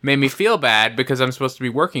Snow made me feel bad because I'm supposed to be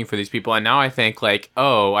working for these people, and now I think like,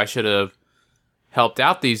 oh, I should have helped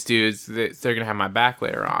out these dudes. They're gonna have my back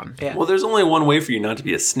later on. Yeah. Well, there's only one way for you not to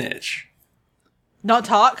be a snitch. Not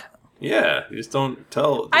talk. Yeah, you just don't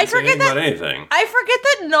I say forget anything that- about anything. I forget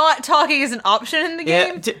that not talking is an option in the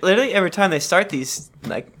Yeah, game. literally every time they start these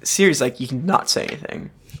like series, like you can not say anything.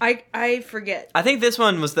 I forget. I think this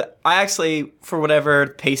one was I actually, for whatever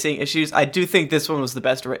pacing issues, I do think this one was the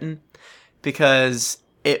best written because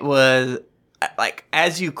it was like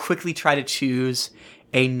as you quickly try to choose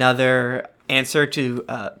another answer to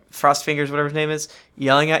Frostfingers, whatever his name is,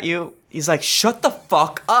 yelling at you, he's like, "Shut the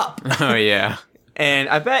fuck up!" Oh yeah. And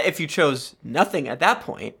I bet if you chose nothing at that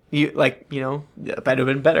point, I bet it would have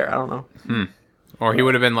been better. I don't know. Or he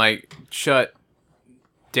would have been like, shut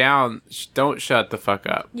down, don't shut the fuck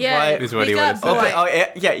up. Yeah, Right. Is what he speak would've up, said. boy. Okay,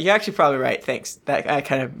 oh yeah, you're actually probably right. Thanks. That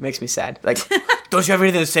kind of makes me sad. Like, don't you have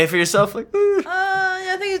anything to say for yourself? Like,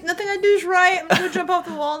 I think nothing I do is right. I'm gonna jump off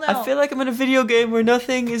the wall now. I feel like I'm in a video game where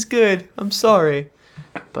nothing is good. I'm sorry,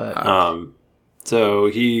 but So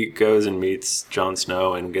he goes and meets Jon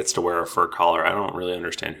Snow and gets to wear a fur collar. I don't really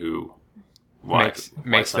understand why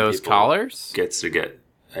Makes some those people collars. Gets to get.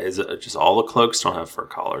 Is it just all the cloaks don't have fur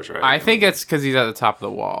collars, right? I think it's because he's at the top of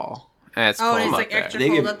the wall, and it's Oh, and cold it's up like there. extra- They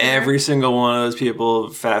Hold give up there. every single one of those people a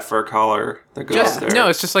fat fur collar that goes Just, there. no,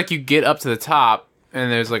 it's just like you get up to the top, and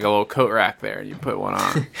there's like a little coat rack there, and you put one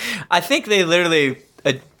on. I think they literally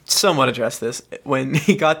somewhat addressed this when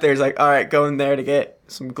he got there. He's like, "All right, go in there to get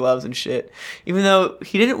some gloves and shit." Even though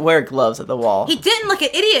he didn't wear gloves at the wall. He didn't look an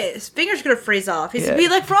idiot. His fingers gonna freeze off. He's Yeah. gonna be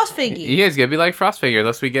like Frostfingy. You guys gotta be like Frostfinger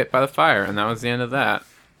unless we get by the fire, and that was the end of that.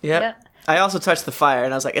 Yep. Yeah. I also touched the fire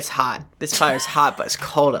and I was like, "It's hot. This fire's hot, but it's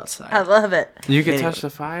cold outside." I love it. You could Anyway. touch the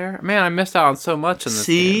fire? Man, I missed out on so much in this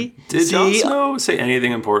See, game. Did Jon see, Snow say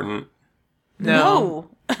anything important? No.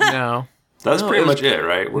 No. That's No, pretty it was- much it,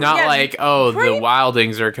 right? Not Yeah, like, oh, pretty- the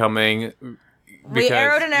wildings are coming. We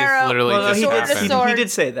arrowed an this arrow. literally Well, no, just he sword did, to happened. sword. he did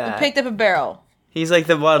say that. Picked up a barrel. He's like,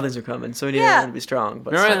 the wildlings are coming, so we need Yeah. everyone to be strong.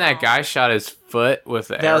 But Remember when that guy shot his foot with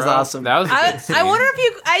the That was arrow? awesome. That was a good I scene. wonder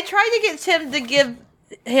if I tried to get Tim to give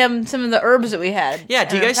him some of the herbs that we had. Yeah,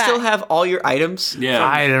 do you in guys our still pack. have all your items? Yeah.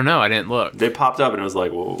 I don't know. I didn't look. They popped up and it was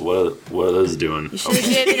like, well, what are those doing? You should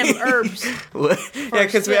have given him herbs. Yeah,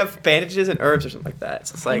 because we have bandages and herbs or something like that.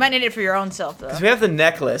 So it's You like, might need it for your own self, though. we have the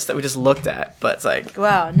necklace that we just looked at, but it's like,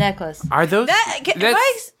 Wow, necklace. Are those?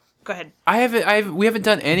 Go ahead. We haven't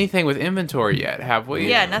done anything with inventory yet, have we?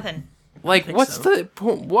 Yeah, nothing. Like, think what's so. the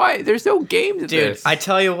point? Why? There's no game to dude, this. I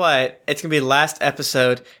tell you what, it's gonna be last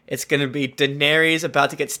episode. It's gonna be Daenerys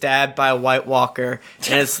about to get stabbed by a White Walker,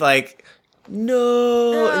 and it's like,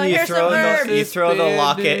 no, and you here's throw some herbs. the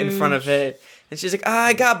locket in front of it, and she's like,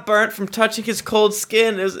 I got burnt from touching his cold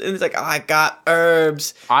skin, and it's like, I got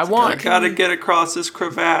herbs. I I want. gotta get across this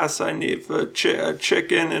crevasse. I need a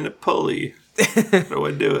chicken and a pulley. How do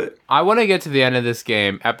I do it? I want to get to the end of this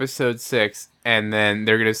game, episode 6, and then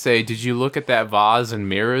they're gonna say, "Did you look at that vase in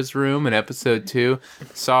Mira's room in episode 2?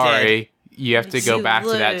 Sorry, you have to go You back to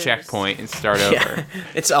that lose. checkpoint and start over." Yeah,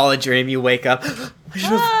 it's all a dream. You wake up.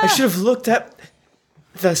 I should have looked at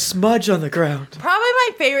the smudge on the ground. Probably my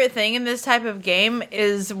favorite thing in this type of game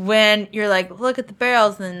is when you're like, look at the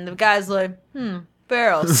barrels, and the guy's like,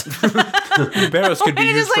 barrels. Barrels could be And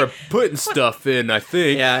it's used just for like- putting stuff in, I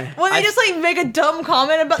think. Yeah, When they I, just like make a dumb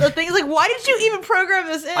comment about the things, like, why did you even program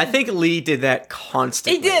this in? I think Lee did that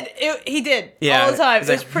constantly. he did. He did Yeah, all the time. it's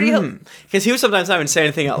It was like, pretty. because he was sometimes not even saying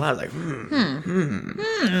anything out loud. Like,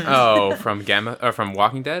 Oh, from from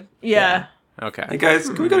Walking Dead. Yeah. Hey Okay. guys,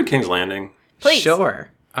 can we go to King's Landing? Please.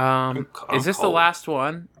 Sure. Is this the cold. last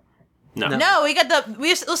one? No. No, we got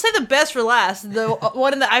let's say the best for last. The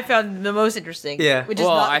one that I found the most interesting. Yeah. Which is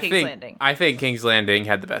Well, not I King's think Landing. I think King's Landing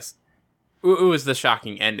had the best. It was the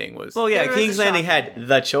shocking ending. Was Well, yeah, There was King's a Landing shock. had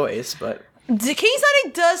the choice, but The King's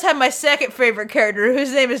Landing does have my second favorite character,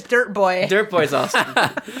 whose name is Dirt Boy. Dirt Boy's awesome.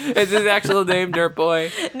 is his actual name Dirt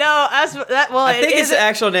Boy? No, as that. Well, I think his his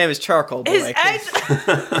actual name is Charcoal his Boy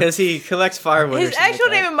act- because he collects firewood. or his something actual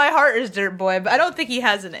like name that. in my heart is Dirt Boy, but I don't think he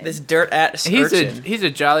has a name. This dirt at urchin. He's a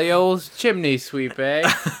jolly old chimney sweep,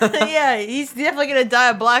 eh? Yeah, he's definitely gonna die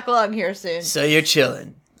of black lung here soon. So you're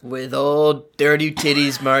chilling with old dirty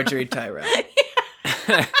titties Marjorie Tyrell.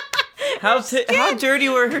 How dirty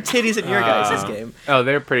were her titties in your guys' game? Oh,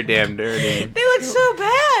 they're pretty damn dirty. They look so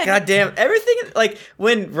bad. God damn, everything, like,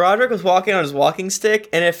 when Roderick was walking on his walking stick,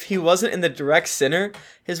 and if he wasn't in the direct center,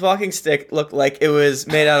 his walking stick looked like it was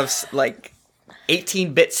made out of, like,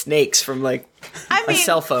 18-bit snakes from, like, I I mean, a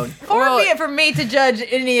cell phone. far be it for me to judge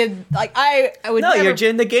any of I would No, never. you're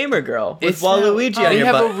Jen the gamer girl with It's- Waluigi on They your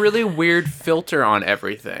have butt. a really weird filter on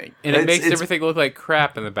everything, and it It's- makes it's- everything look like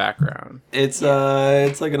crap in the background. It's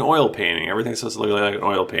like an oil painting. Everything's supposed to look like an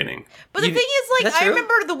oil painting. But the thing is, like, That's I true.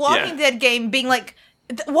 remember the Walking Yeah. Dead game being like.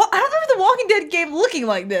 I don't remember the Walking Dead game looking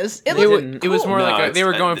like this. It They looked didn't. It was cool. more No, like they were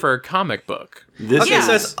it's- going for a comic book. This Okay, is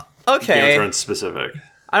so it's Game of okay. Thrones specific.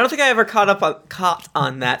 I don't think I ever caught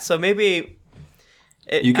on that. So maybe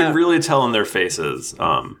You can really tell in their faces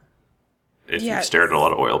if Yeah. you've stared at a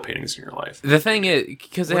lot of oil paintings in your life. The thing is,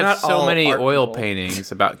 because they We're have not so all many art oil people.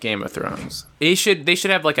 paintings about Game of Thrones, they should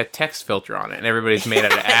have like a text filter on it, and everybody's made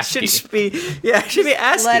out of It ASCII. should be it should be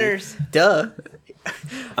ASCII. letters. Duh.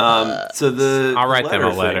 So the I'll write them a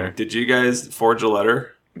thing, letter. Did you guys forge a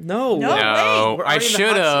letter? No. No. No, We're I already in the should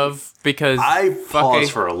hot have because I fuck,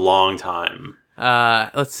 paused for a long time.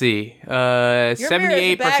 Let's see. Mirror is a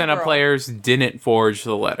 78% bad of girl. players didn't forge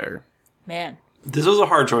the letter. Man. This was a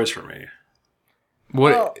hard choice for me.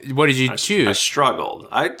 What did you I choose? struggled.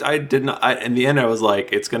 I did not. In the end, I was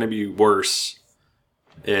like, it's going to be worse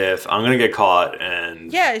if I'm going to get caught.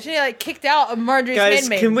 And Yeah, she like kicked out of Marjorie's Guys,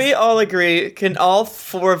 handmaid. can we all agree? Can all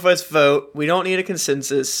four of us vote? We don't need a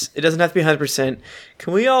consensus. It doesn't have to be 100%.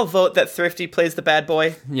 Can we all vote that Thrifty plays the bad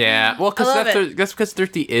boy? Yeah, well, I love it. that's because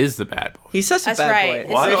Thrifty is the bad boy. He's such That's a bad right.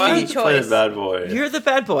 boy. why do I have Thrifty to play choice. the bad boy? You're the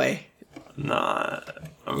bad boy. Nah,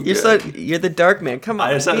 I'm You're good. you're the dark man. Come on.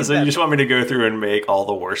 I just, be so bad you just want me to go through and make all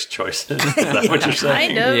the worst choices? Is that what you're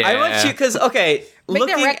saying? Kind of. Yeah. I want you because okay, Make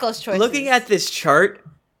the reckless choices. looking at this chart,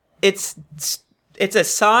 it's a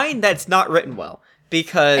sign that's not written well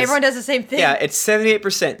because Everyone does the same thing. yeah, it's 78%,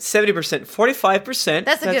 70%, 45%.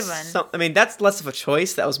 That's a good one. I mean, that's less of a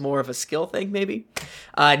choice. That was more of a skill thing, maybe.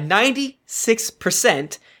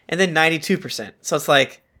 96%, and then 92%. So it's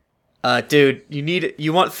like, dude,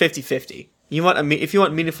 you want 50-50. You want if you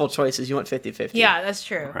want meaningful choices, you want 50-50. Yeah, that's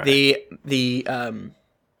true. Right. The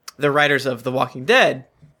writers of The Walking Dead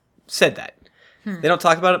said that. They don't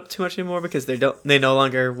talk about it too much anymore because they no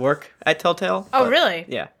longer work at Telltale. Oh, but, really?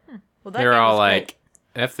 Yeah. Well, that They're game all was like,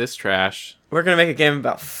 "F this trash." We're gonna make a game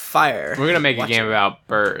about fire. We're gonna make a Watch game it. about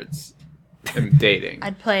birds and dating.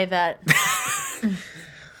 I'd play that.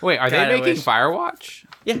 Wait, are God, I they making wish. Firewatch?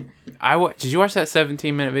 Yeah. Did you watch that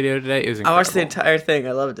 17-minute video today? It was I incredible. watched the entire thing.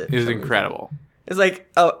 I loved it. It was incredible. It's like,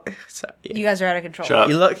 oh, sorry. You guys are out of control. Shut up.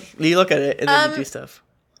 You look at it and then you do stuff.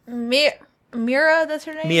 Mira, that's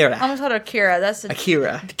her name? Mira. I almost called her Kira. That's the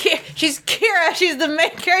Akira. She's Kira. She's the main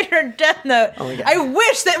character in Death Note. Oh my God. I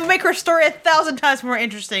wish that would make her story 1,000 times more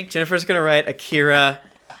interesting. Jennifer's gonna write Akira,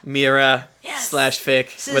 Mira Yes. /fic,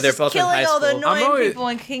 So where they're just both in killing high all the school. annoying always- people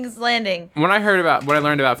in King's Landing. When I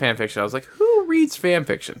learned about fan fiction, I was like, "Who reads fan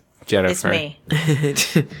fiction?" Jennifer. It's me.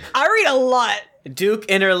 I read a lot. Duke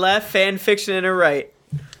in her left, fan fiction in her right.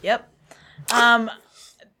 Yep.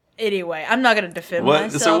 Anyway, I'm not gonna defend What?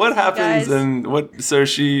 myself. So what you happens? guys. And what? So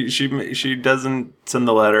she doesn't send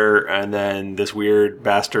the letter, and then this weird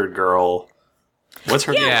bastard girl. What's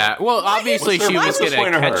her name? Yeah. Well, obviously what's she the- was what's the gonna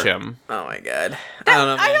point of catch her? him. Oh my god. I don't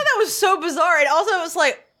know. I man. thought that was so bizarre, and also it was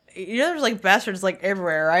like, you know, there's like bastards like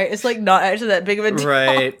everywhere, right? It's like not actually that big of a deal.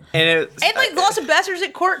 Right. And it And like lots of bastards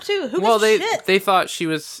at court too. Who Well, gives they a shit? they thought she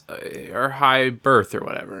was her high birth or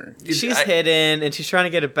whatever. she's I- hidden and she's trying to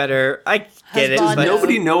get it better. I get it. Husband. But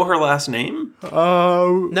Nobody know her last name.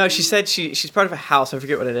 Oh. no, she said she's part of a house. I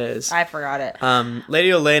forget what it is. I forgot it. Lady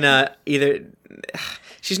Olenna either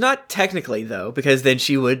she's not technically though, because then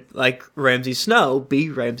she would, like Ramsay Snow, be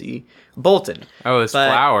Ramsay Bolton. Oh, it's But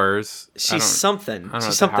flowers. She's something. I don't know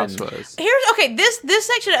She's what the something. house was. Here's okay. This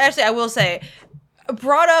section actually, I will say,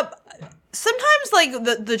 brought up. Sometimes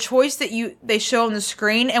like the choice that they show on the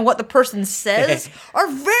screen and what the person says are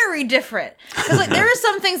very different. Because like there are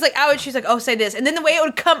some things like she's like, oh, say this, and then the way it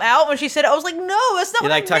would come out when she said it, I was like, no, that's not.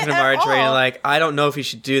 You're what like I talking to meant at Marjorie and all. like, I don't know if you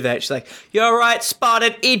should do that. She's like, you're right,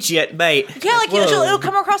 spotted idiot, mate. Yeah, like you know, whoa. it'll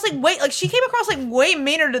come across like she came across like way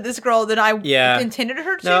meaner to this girl than I Yeah. intended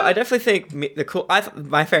her to. No, I definitely think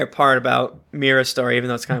my favorite part about Mira's story, even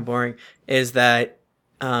though it's kind of boring, is that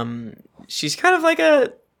she's kind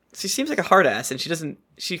of she seems like a hard ass, and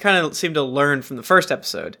she kind of seemed to learn from the first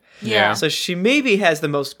episode. Yeah. So she maybe has the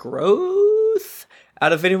most growth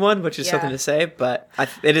out of anyone, which is Yeah. something to say, but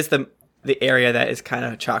it is the area that is kind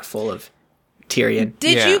of chock full of Tyrion.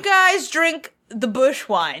 Did Yeah. you guys drink the bush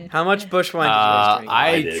wine? How much bush wine did you guys drink?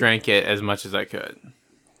 I did. drank it as much as I could.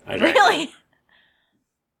 I drank Really?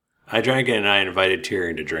 I drank it and I invited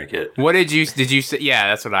Tyrion to drink it. What did you say? Yeah,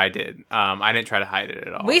 that's what I did. I didn't try to hide it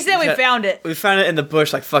at all. We said we found it. We found it in the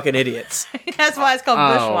bush like fucking idiots. That's why it's called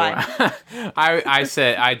bush wine.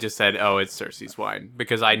 I just said, oh, it's Cersei's wine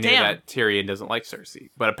because I knew Damn. that Tyrion doesn't like Cersei.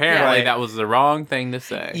 But apparently Yeah. that was the wrong thing to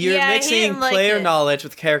say. You're Yeah, he mixing didn't like player it. knowledge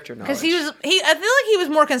with character knowledge. Because I feel like he was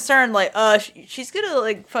more concerned, like, she's gonna,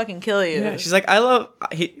 like, fucking kill you. Yeah, she's like,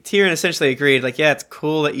 Tyrion essentially agreed, like, yeah, it's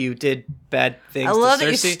cool that you did bad things I love to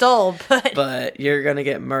that you Cersei, stole, but you're gonna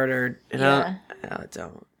get murdered. And Yeah. I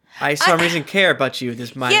don't. I, for some reason, care about you,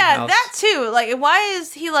 this minor yeah, house. that too. Like, why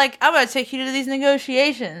is he like, I'm gonna take you to these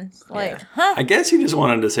negotiations? Like, huh? I guess he just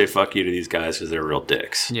wanted to say fuck you to these guys because they're real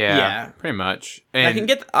dicks. Yeah, Yeah. pretty much. And I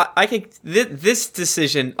can get, this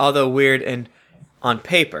decision, although weird and on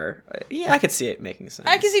paper, I could see it making sense.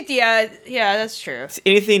 I can see, yeah, that's true.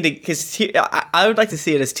 Anything to, because I would like to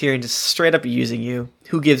see it as Tyrion just straight up using you.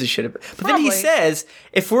 Who gives a shit about? But then he Probably. says,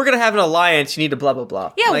 if we're gonna have an alliance, you need to blah blah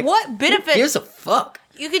blah. Yeah, Like, what benefit? Who gives a fuck?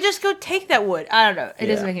 You could just go take that wood. I don't know. It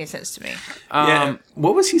doesn't Yeah. make any sense to me. Yeah.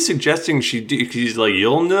 What was he suggesting she do? 'Cause he's like,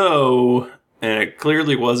 you'll know. And it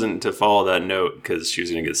clearly wasn't to follow that note because she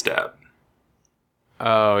was going to get stabbed.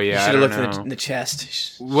 oh You yeah, I should don't have looked know. in the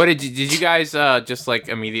chest. What did you guys just like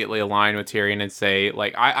immediately align with Tyrion and say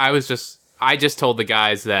like I just told the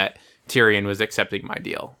guys that Tyrion was accepting my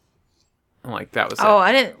deal. Like that was it. Oh,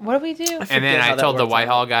 I didn't. What did we do? And then forget how I that told the worked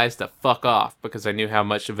Whitehall out. guys to fuck off because I knew how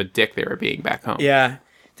much of a dick they were being back home. Yeah.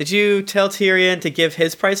 Did you tell Tyrion to give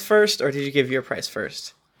his price first, or did you give your price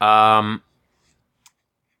first? I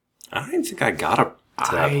don't even think I got up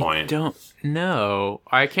to that I point. don't know.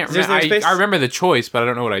 I can't There's remember. no space- I remember the choice, but I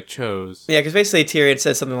don't know what I chose. Yeah, because basically Tyrion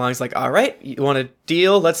says something along like, "All right, you want to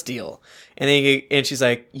deal? Let's deal." And then and she's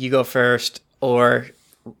like, "You go first, or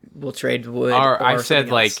we'll trade wood." Or I something said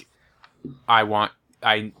else." like, I want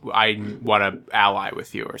to ally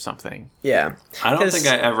with you or something. "Yeah." I don't 'Cause- think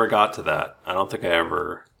I ever got to that. I don't think I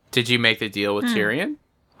ever. Did you make the deal with Tyrion?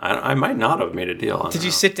 I might not have made a deal on Did that.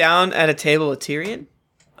 you sit down at a table with Tyrion?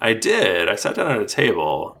 I did. I sat down at a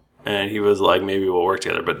table and he was like, maybe we'll work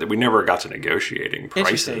together. But we never got to negotiating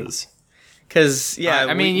Interesting. prices. Because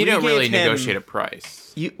I mean, you don't really negotiate a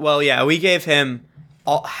price. We gave him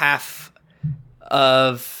half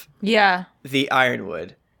of Yeah. the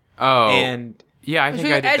ironwood, Oh, and yeah, I think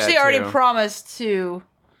We I did actually that already too. promised to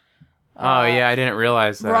Oh yeah, I didn't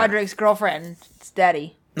realize that. Roderick's girlfriend. It's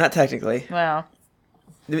daddy. not technically. Well.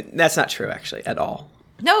 That's not true, actually, at all.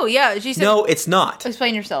 No, yeah. She said, No, it's not.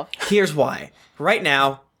 explain yourself. Here's why. Right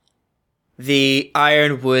now, the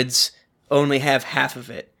Ironwoods only have half of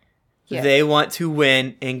it. Yeah. They want to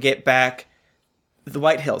win and get back the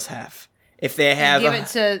White Hills half. If they have, Give it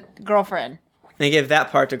to girlfriend. they give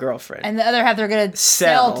that part to girlfriend. And the other half they're going to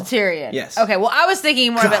sell to Sell. Tyrion. Yes. Okay, well, I was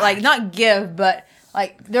thinking more of it God. like, not give, but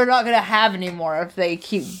like, they're not going to have anymore if they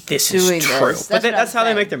keep this doing is true. this. But what that's I'm how they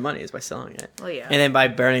saying. make their money, is by selling it. Well, yeah. And then by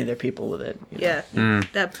burning their people with it. you know. Yeah.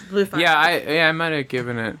 That blue fire. Yeah, I might have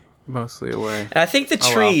given it mostly away. And I think the Oh,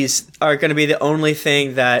 well. trees are going to be the only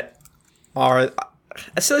thing that are,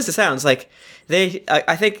 as silly as it sounds, like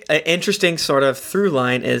I think an interesting sort of through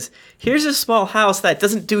line is here's a small house that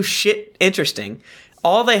doesn't do shit interesting.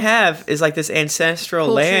 All they have is like this ancestral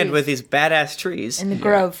Cool land trees. with these badass trees. In the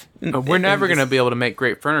grove. We're never going to be able to make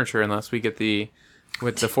great furniture unless we get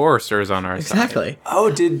with the foresters on our side. Exactly. Oh,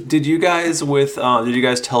 did you guys did you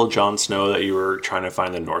guys tell Jon Snow that you were trying to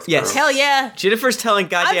find the North Yes. Grove? Hell yeah. Jennifer's telling I'm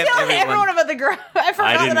goddamn telling everyone about the grove. I forgot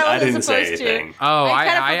I didn't. that I I wasn't didn't say supposed anything. to. Oh, I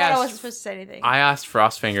kind of I forgot I wasn't asked. supposed to say anything. I asked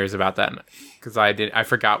Frostfingers about that because I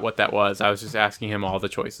forgot what that was. I was just asking him all the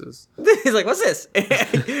choices. He's like, "What's this?"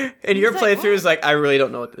 And your like, playthrough is like, "I really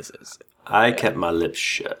don't know what this is." I kept my lips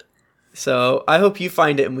shut. So I hope you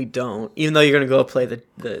find it and we don't, even though you're gonna go play the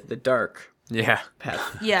dark Yeah,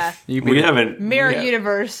 path. yeah. you We haven't. Mirror yeah.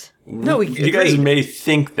 universe. No, we You guys agreed. may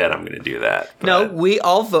think that I'm going to do that. No, but- we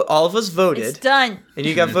all of us voted, It's done. and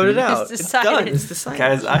you got voted out. decided. It's done. It's decided.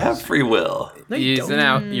 guys, I have free will. No, you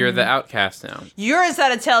don't. You're the outcast now. You're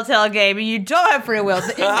inside a Telltale game and you don't have free will. It's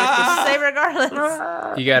the same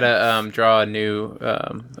regardless. You gotta draw a new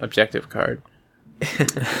objective card.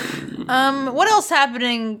 What else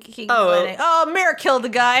happening? Mirror killed the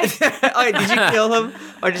guy. Oh, did you kill him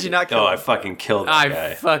or did you not kill Oh, him? I fucking killed that I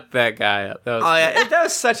guy. fucked that guy up. That was Oh, yeah, that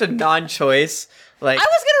was such a non-choice. Like I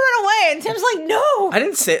was gonna run away, and Tim's like, "No." I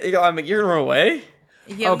didn't say. I'm like, you're gonna run away.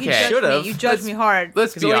 Yeah, Okay. you judged Should've. me. You judged me hard.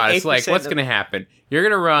 Let's It's be only honest. Like, 8% what's of- gonna happen? You're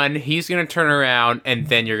gonna run. He's gonna turn around, and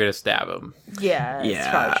then you're gonna stab him, Yeah, it's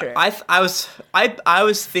probably true. I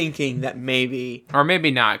was thinking that maybe or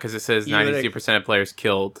maybe not, because it says You would've- 92% of players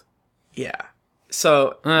killed. yeah.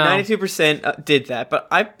 So Well. 92% did that, but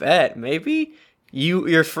I bet maybe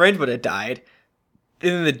your friend would have died,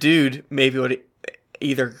 and then the dude maybe would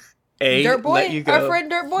either Dirt Boy? let you go. Our friend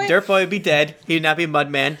Dirt Boy? Dirt Boy would be dead. He'd not be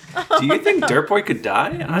Mudman. Do you think Dirt Boy could die?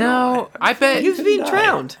 No, I bet He was being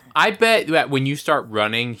drowned. I bet that when you start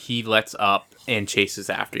running, he lets up and chases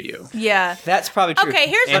after you. Yeah. That's probably true. Okay,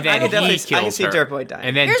 here's And the I then can definitely he kills see her. Dirt Boy dying.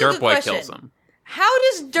 And then Here's a Dirt good Boy question. kills him. How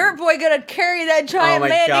does Dirt Boy gonna carry that giant my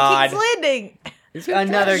man God. that keeps landing?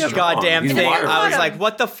 Another Strong. goddamn He's thing. wired. I was like,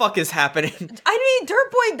 what the fuck is happening? I mean,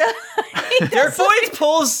 Dirt Boy does. Dirt Boy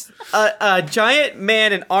pulls a giant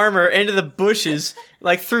man in armor into the bushes,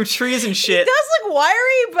 like through trees and He shit. does look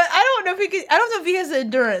wiry, but I don't know if he could. I don't know if he has the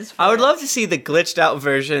endurance. For I would it. love to see the glitched out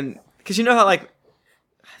version, because you know how like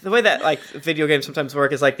the way that like video games sometimes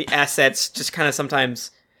work is like the assets just kind of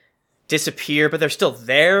sometimes disappear, but they're still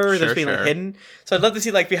there. They're just being like sure. hidden. So I'd love to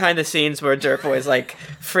see like behind the scenes where Dirt Boy is like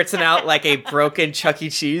fritzing out like a broken Chuck E.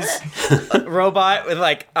 Cheese robot with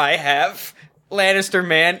like, I have Lannister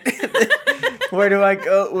man. Where do I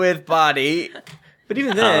go with body? But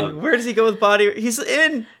even then, where does he go with body? He's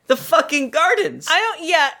in the fucking gardens.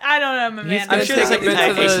 I don't know, my man. He's gonna sure take there's, him like,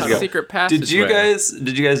 into knife the action. secret passage.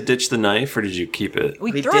 Did you guys ditch the knife or did you keep it?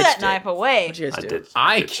 we We threw ditched that it. knife away. What'd you guys I do? did.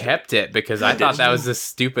 I ditched it. kept it because I thought that was a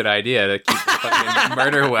stupid idea to keep the fucking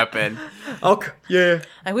murder weapon. Okay, yeah.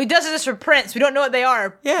 Like we does this for prints. We don't know what they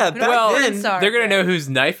are. Yeah, We don't back know what then, prints are. They're gonna know whose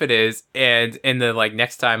knife it is, and in the like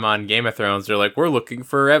next time on Game of Thrones, they're like, "We're looking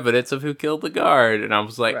for evidence of who killed the guard," and I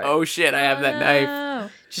was like, Right. "Oh shit, I have that knife." Oh.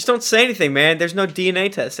 Just don't say anything, man. There's no DNA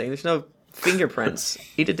testing. There's no fingerprints.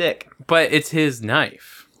 Eat a dick. But it's his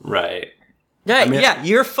knife. Right. Yeah, mean- yeah,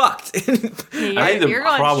 you're fucked. Yeah, I think the you're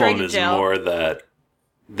going straight problem to is jail. more that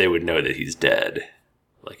they would know that he's dead.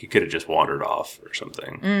 Like he could have just wandered off or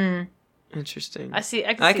something. Interesting. I see.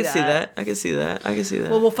 I can, I see, can that. see that. I can see that. I can see that.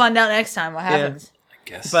 Well, we'll find out next time what happens. I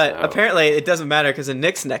guess. but so. apparently, it doesn't matter because in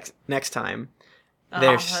Nick's next time,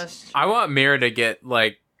 there's that's- I want Mira to get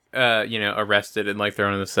like, arrested and like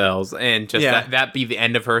thrown in the cells, and just Yeah. that be the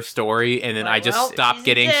end of her story, and then Like, I just well, stop she's in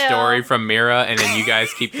getting jail. story from Mira, and then you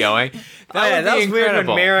guys keep going. That would that be was weird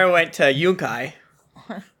incredible. when Mira went to Yunkai.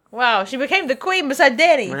 wow, she became the queen beside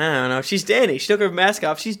Danny. I don't know. She's Danny. She took her mask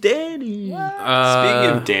off. She's Danny. Speaking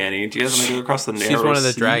Uh, of Danny, do you guys want to go across the narrow she's one of the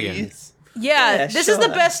seas? dragons. Yeah, Yeah, this is the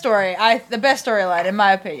sure. best story. The best storyline in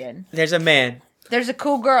my opinion. There's a man. There's a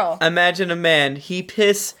cool girl. Imagine a man. He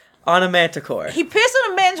piss on a manticore. He pissed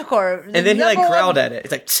on a manticore, and then he like growled at it.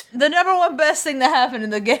 It's like "Tch," the number one best thing that happened in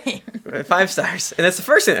the game. 5 stars. And that's the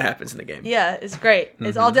first thing that happens in the game. Yeah, it's great.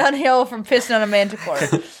 It's all downhill from pissing on a manticore.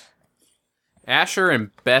 Asher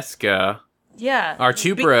and Beska Yeah, are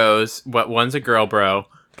two bros, but one's a girl bro,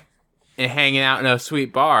 and hanging out in a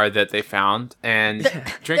sweet bar that they found and They're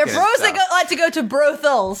drinking. bros and that stuff. like to go to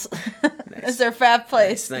Brothels. It's their fab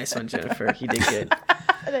place. Nice one, Jennifer. He did good.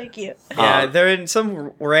 Thank you. Yeah, they're in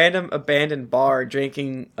some random abandoned bar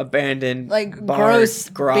drinking abandoned Like bar gross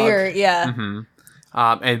grog. beer. Yeah.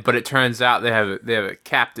 But it turns out they have a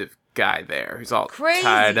captive guy there who's all Crazy.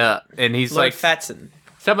 tied up, and he's Lord like Fatson.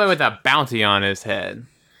 somebody with a bounty on his head.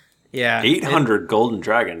 Yeah. 800 golden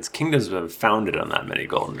dragons. Kingdoms have been founded on that many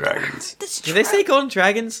golden dragons. That's Did they say golden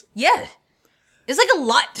dragons? Yeah. It's like a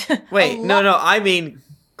lot. Wait, A no, lot. no. I mean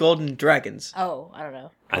golden dragons. Oh, I don't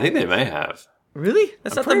know. I think they may have. Really?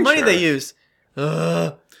 That's I'm not the pretty money sure. they use.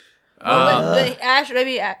 But the Ash,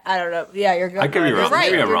 maybe I don't know. Yeah, you're good. I could be You're wrong. Right,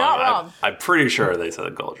 Maybe I'm you're wrong. not wrong. I'm pretty sure they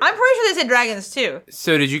said golden I'm dragons. pretty sure they said dragons too.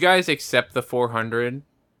 So did you guys accept the 400?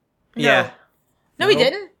 Yeah. No, we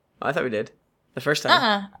didn't. I thought we did. The first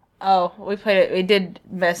time. Oh, we played it. We did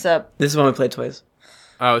mess up. This is when we played twice.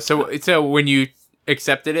 Oh, so when you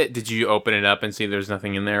accepted it, did you open it up and see there's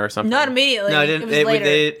nothing in there or something? Not immediately. No, I It didn't. was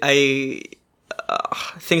later.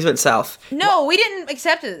 Things went south. No, we didn't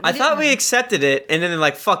accept it. I thought we accepted it, and then they're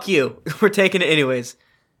like, "Fuck you, we're taking it anyways."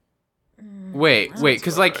 Wait,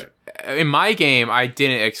 because like in my game, I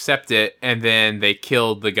didn't accept it, and then they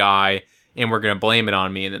killed the guy, and we're gonna blame it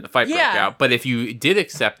on me, and then the fight broke Yeah. out. But if you did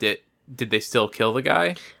accept it, did they still kill the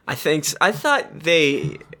guy? I think. I thought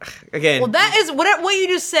they. Again. Well, that is what you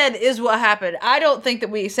just said is what happened. I don't think that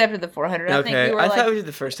we accepted the 400. I think okay. we were I like, thought we did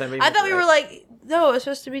the first time. I thought we were like, no, it's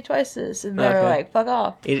supposed to be twice this, and they were Okay. like, fuck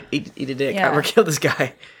off. eat a dick. Yeah. We're kill this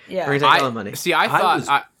guy. Yeah. We're gonna take all the money. See, I thought. was-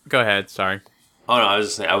 Go ahead. Sorry. Oh no, I was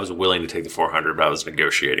just saying I was willing to take the 400, but I was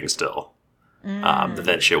negotiating still. But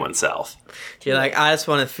then shit went south. You're like, I just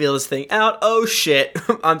want to feel this thing out. Oh shit!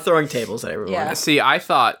 I'm throwing tables at everyone. Yeah. See, I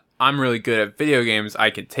thought I'm really good at video games. I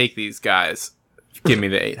could take these guys. Give me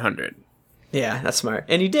the 800. Yeah, that's smart.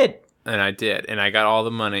 And you did. And I did, and I got all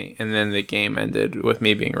the money, and then the game ended with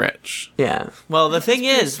me being rich. Yeah. Well, the thing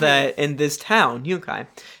is that in this town, Yunkai,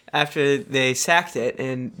 after they sacked it,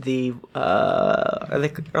 and the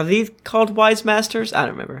are these called wise masters? I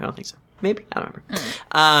don't remember. I don't think so. Maybe I don't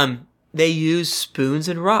remember. They used spoons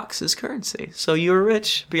and rocks as currency, so you were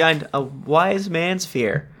rich behind a wise man's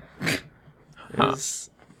fear.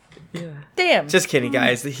 Yeah. Damn. Just kidding,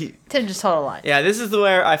 guys. Tim just told a lie. Yeah, this is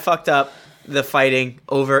where I fucked up the fighting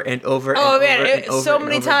over and over. Oh and man, over and over so and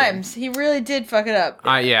many over again. times. He really did fuck it up.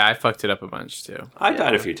 I fucked it up a bunch too. I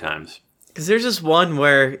died a few times. Because there's just one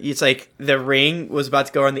where it's like the ring was about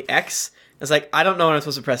to go on the X. It's like, I don't know when I'm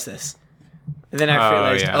supposed to press this. And then I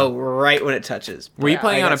realized, right when it touches. Were you Yeah,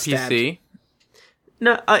 playing I on a got stabbed. PC?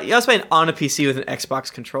 No, I was playing on a PC with an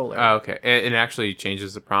Xbox controller. Oh, okay. It actually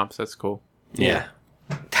changes the prompts. That's cool. Yeah.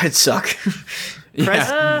 That'd suck. Yeah.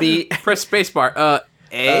 Press B. Press spacebar.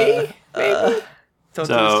 A? Don't do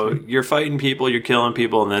So you're fighting people, you're killing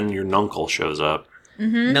people, and then your nuncle shows up,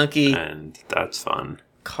 this. Nunky and that's fun.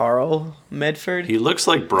 Carl Medford. He looks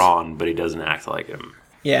like Braun, but he doesn't act like him.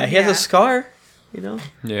 Yeah, he has Yeah. a scar. You know?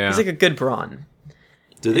 Yeah. He's like a good brawn.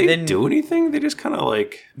 Do they then- do anything? They just kind of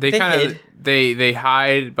like... They They kind of hid. they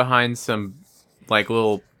hide behind some like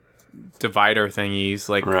little divider thingies.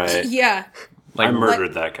 Like Right. Yeah. like I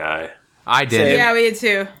murdered that guy. I did. Same. Yeah, we did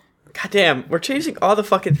too. God damn, we're changing all the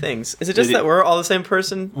fucking things. Is it just Did he- that we're all the same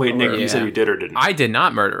person? Wait, Nick, Or- you said you did or didn't? I did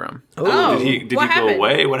not murder him. Oh. Did he What go happened?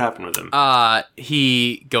 away? What happened with him?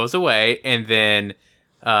 He goes away, and then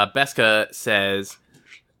Beska says,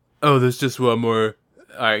 "Oh, there's just one more."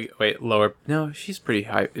 Wait, lower. No, she's pretty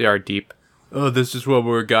high or deep. Oh, there's just one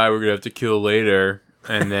more guy we're gonna have to kill later,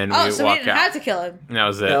 and then Oh, we so we walk didn't out. have to kill him. And that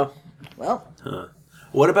was it. No. Well,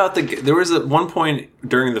 What about there was at one point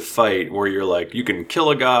during the fight where you're like, you can kill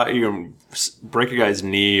a guy, you can break a guy's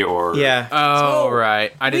knee, or... Yeah. Oh, Oh,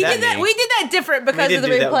 right. I we did did that. We did that different because did of the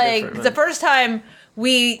do that replay. different, The right. first time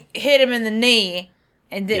we hit him in the knee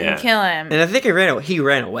and didn't Yeah. kill him. And I think he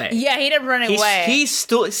ran away. Yeah, he ended up running away. He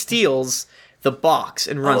still steals the box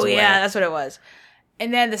and runs Oh away. yeah, that's what it was.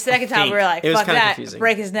 And then the second time think. we were like, It was "Fuck kinda that! confusing.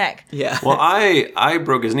 Break his neck." Yeah. Well, I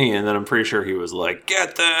broke his knee, and then I'm pretty sure he was like,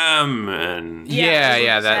 "Get them!" And Yeah,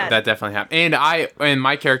 Yeah, that's what it that definitely happened. And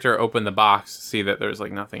my character opened the box to see that there's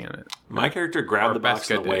like nothing in it. my character grabbed Or the box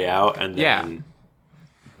Beska on the way did. out, and Yeah.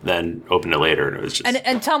 then opened it later, and it was just...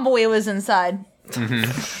 And Tumbleweed was inside.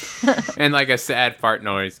 And like a sad fart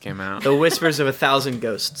noise came out. The whispers of 1,000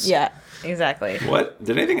 ghosts. Yeah, exactly. What?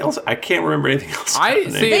 Did anything else? I can't remember anything else. I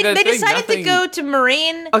happening. see. They the thing, decided to nothing- go to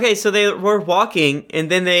Marine. Okay, so they were walking, and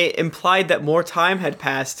then they implied that more time had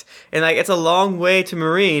passed, and like it's a long way to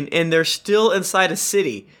Marine, and they're still inside a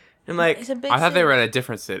city. And like, It's a big I thought they city. were at a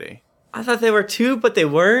different city. I thought they were too, but they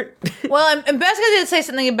weren't. Well, and Beska did say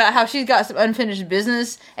something about how she's got some unfinished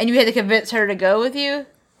business, and you had to convince her to go with you.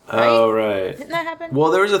 Oh, right. Didn't that happen?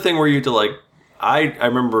 Well, there was a thing where you had to, like... I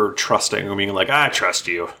remember trusting, I mean, like, I trust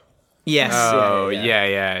you. Yes. Oh,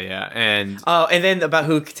 yeah. And Oh, and then about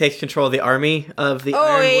who takes control of the army of the Oh,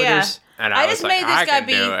 Iron yeah. Wooders. and I I, just was like, made this I guy can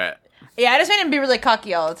be- do it. Yeah, I just made him be really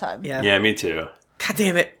cocky all the time. Yeah. Yeah, me too. God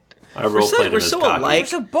damn it. I roleplayed him we're as so cocky. alike. We're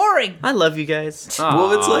so boring. I love you guys.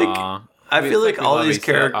 Well, it's like... Aw. I feel like we all love these each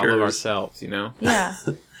other- all of characters... ourselves, you know. Yeah.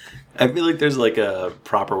 I feel like there's like a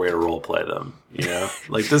proper way to roleplay them, you know?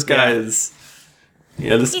 Like this guy is...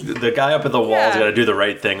 You know, the guy up at the wall's Yeah. got to do the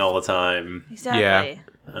right thing all the time, Exactly. Yeah.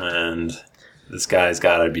 and this guy's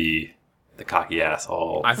got to be the cocky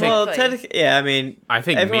asshole. I think Well, Exactly. technically, yeah, I mean, I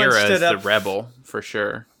think everyone Mira is stood the up- rebel for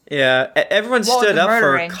sure. yeah, everyone Well, stood the up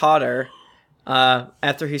murdering. for Cotter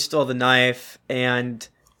after he stole the knife, and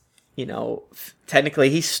you know, technically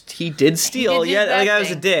he did steal. do Yeah, that the guy was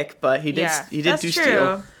a thing. dick, but he did Yeah, he did that's do true.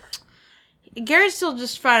 steal. Gary's still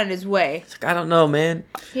just finding his way. Like, I don't know, man.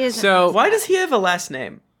 He isn't. So Why does he have a last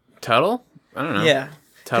name? Tuttle? I don't know. Yeah.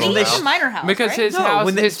 Tuttle. he they lives sh- in Minor House, Because right? his No, house.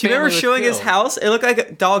 when his do you remember family was showing his killed. house? It looked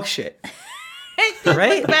like dog shit.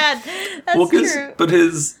 Right? bad. That's well, true. but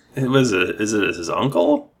his was it? Is it his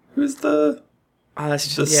uncle? Who's the Oh,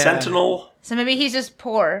 that's the just, yeah. sentinel? So maybe he's just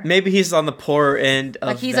poor. Maybe he's on the poor end of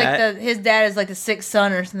Like he's that. like his dad is like the sixth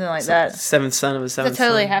son or something like that. Seventh son of a seventh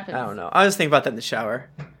totally son. happens. I don't know. I was thinking about that in the shower.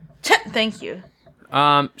 Thank you. So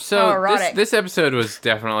How erotic. this episode was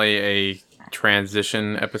definitely a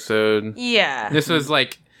transition episode. Yeah. This was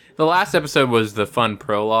like the last episode was the fun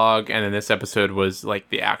prologue, and then this episode was like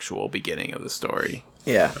the actual beginning of the story.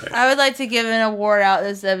 Yeah. I would like to give an award out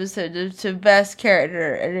this episode to best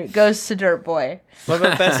character, and it goes to Dirt Boy. What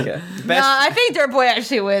about Beska? No, I think Dirt Boy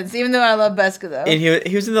actually wins, even though I love Beska though. And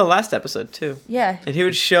he was in the last episode too. Yeah. And he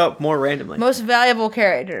would show up more randomly. Most valuable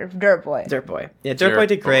character, Dirt Boy. Dirt Boy. Yeah, Dirt Boy Dirt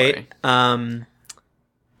did great. Boy.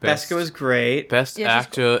 Beska was great. Best Yeah, she's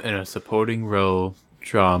actor in a supporting role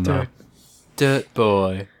drama. Dirt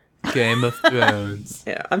Boy. Game of Thrones.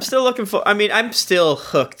 Yeah, I'm still looking for. I mean, I'm still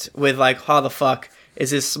hooked with like how the fuck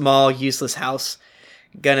is this small useless house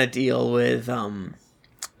gonna deal with The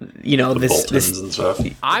Boltons and stuff.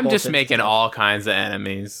 I'm just Boltons making stuff. all kinds of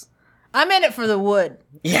enemies. I'm in it for the wood.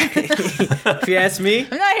 Yeah. If you ask me,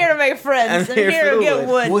 I'm not here to make friends. I'm I'm here here for to the get wood.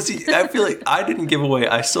 wood. Well, see, I feel like I didn't give away.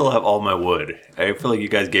 I still have all my wood. I feel like you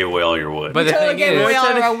guys gave away all your wood. But the Totally thing gave away is, all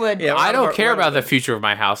of our wood. Yeah, I don't We're- care we're- about the future of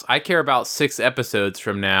my house. I care about 6 episodes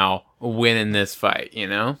from now winning this fight, you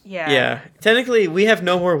know? yeah. Technically, we have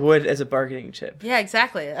no more wood as a bargaining chip. Yeah,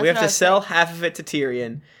 exactly. That's We have what I to was sell saying. half of it to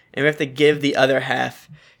Tyrion, and we have to give the other half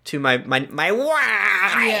to my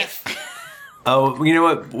wife. Yeah. Oh, you know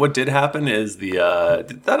what? What did happen is did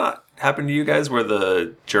that not happen to you guys where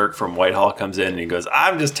the jerk from Whitehall comes in and he goes,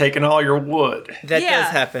 "I'm just taking all your wood." That Yeah.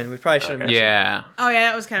 does happen. We probably should have mentioned. Yeah. Oh yeah,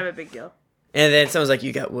 that was kind of a big deal. And then someone's like,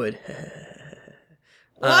 "You got wood."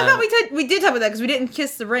 Well, I thought we did talk about that because we didn't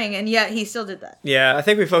kiss the ring, and yet he still did that. Yeah, I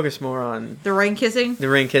think we focus more on The ring kissing. the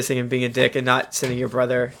ring kissing and being a dick and not sending your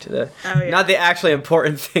brother to the Oh, yeah. not the actually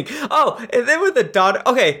important thing. Oh, and then with the daughter.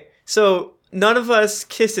 Okay, so none of us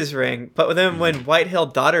kissed his ring, but then when Whitehill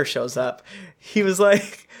daughter shows up, he was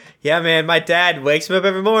like, "Yeah, man, my dad wakes me up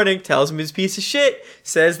every morning, tells me he's a piece of shit,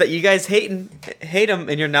 says that you guys hate him,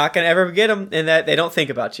 and you're not gonna ever get him, and that they don't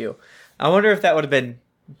think about you." I wonder if that would have been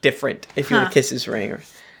different if you would have kissed his ring or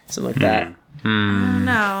something like that.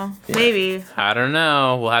 No, maybe. I don't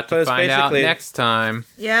know. We'll have But to it's find out basically- next time.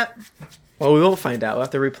 Yep. Well, we won't find out. We'll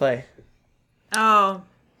have to replay. Oh,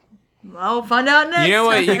 well, we'll find out next. You know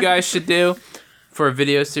what time. you guys should do? For a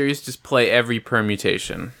video series, just play every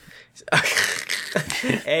permutation. That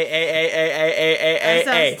That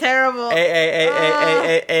sounds terrible.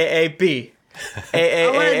 A B.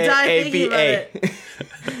 I wanna die thinking about it.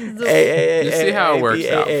 You see how it works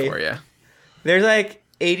out for you. There's like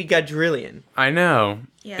 80 quadrillion. I know.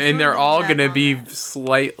 Yeah, And they're someone all did going to that be on there.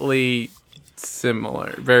 slightly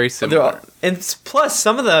similar. Very They're similar. all, and plus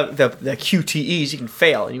some of the QTEs you can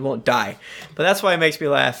fail and you won't die. But that's why it makes me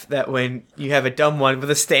laugh that when you have a dumb one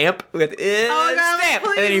with a stamp with God, stamp, and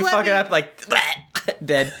please then you let fuck it me- up like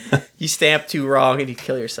dead. You stamp too wrong and you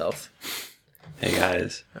kill yourself. Hey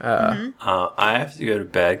guys, Mm-hmm. I have to go to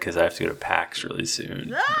bed because I have to go to PAX really soon.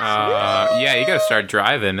 Yeah, you got to start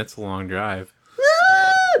driving. It's a long drive.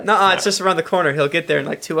 Nuh-uh, it's just around the corner. He'll get there in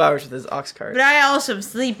like 2 hours with his ox cart. But I also am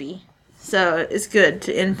sleepy, so it's good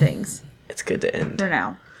to end things It's good to end. for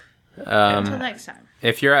now. Until Um, next time.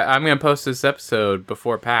 if you're, I'm going to post this episode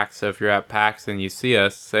before PAX. So if you're at PAX and you see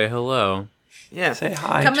us, say hello. Yeah. Say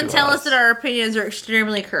hi. Come to and tell us that our opinions are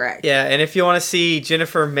extremely correct. Yeah, and if you want to see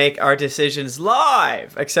Jennifer make our decisions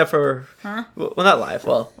live, except for well, not live.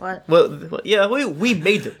 Well, What? Well, yeah, we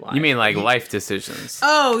made them live. You mean like life decisions?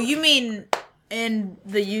 Oh, you mean in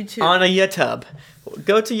the YouTube? on a YouTube?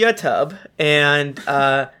 Go to YouTube and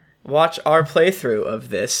watch our playthrough of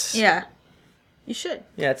this. Yeah. You should.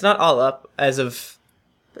 Yeah, it's not all up as of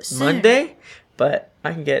But soon. Monday, but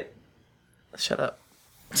I can get. Shut up.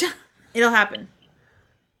 It'll happen.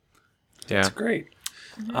 Yeah. It's great.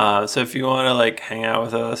 So if you want to like hang out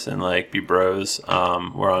with us and like be bros,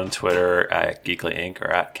 we're on Twitter at Geekly Inc.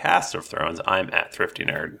 or at Cast of Thrones. I'm at Thrifty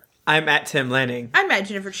Nerd. I'm at Tim Lanning. I'm at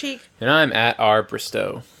Jennifer Cheek. And I'm at R.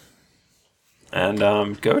 Bristow. And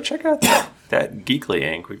go check out that Geekly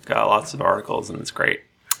Inc. We've got lots of articles and it's great.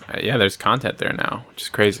 Yeah, there's content there now, which is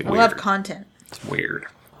crazy. I love content. It's weird.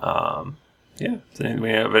 Yeah. Do we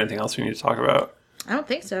have anything else we need to talk about? I don't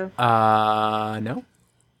think so. No.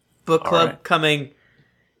 Book club right. coming.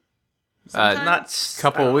 Sometime. Not s-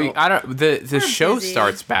 Couple I don't weeks. know. I don't. The show busy.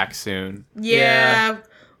 starts back soon. Yeah.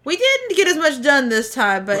 We didn't get as much done this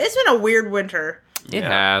time, but it's been a weird winter. It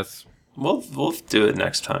Yeah. has. We'll do it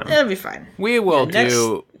next time. It'll be fine. We will next-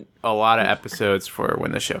 do a lot of episodes for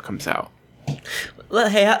when the show comes out.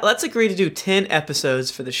 Hey, let's agree to do 10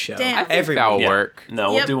 episodes for the show. Damn. I think Every that will week. Yeah. work. No,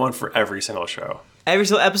 we'll Yep. do one for every single show. Every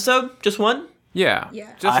single episode, just one. Yeah. Yeah.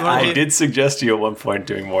 Just wanna I do- did suggest to you at one point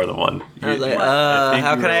doing more than one. I was like, think how you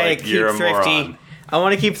can were I like, "You're keep a Thrifty? moron." I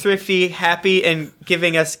want to keep Thrifty happy and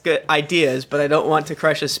giving us good ideas, but I don't want to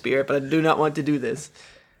crush his spirit. But I do not want to do this.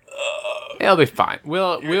 it'll be fine. We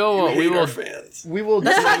Hate will our fans. We will.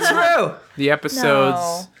 That's not true. the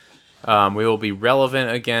episodes. We will be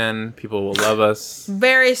relevant again. People will love us.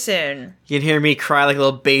 Very soon. You can hear me cry like a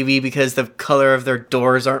little baby because the color of their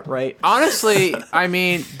doors aren't right. Honestly, I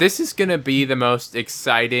mean, this is gonna be the most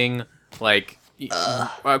exciting, like,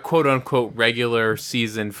 quote unquote regular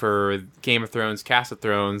season for Game of Thrones, Cast of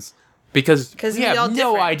Thrones, because 'Cause we we all have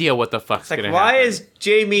no different. idea what the fuck's Like, gonna why happen. is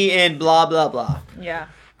Jamie in blah blah blah? Yeah.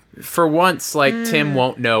 For once, like Tim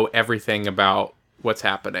won't know everything about what's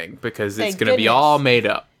happening because it's Thank gonna be goodness. all made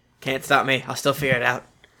up. Can't stop me. I'll still figure it out.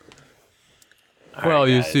 All right,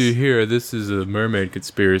 guys. here, this is a mermaid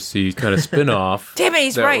conspiracy kind of spin-off. Damn it,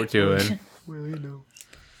 he's that right. we're doing.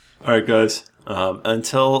 All right, guys.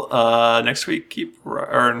 Until next week,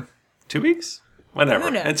 or 2 weeks? Whenever.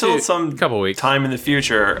 Who knows? Until some Couple weeks. time in the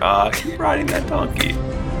future, keep riding that donkey.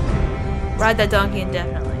 Ride that donkey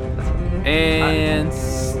indefinitely. And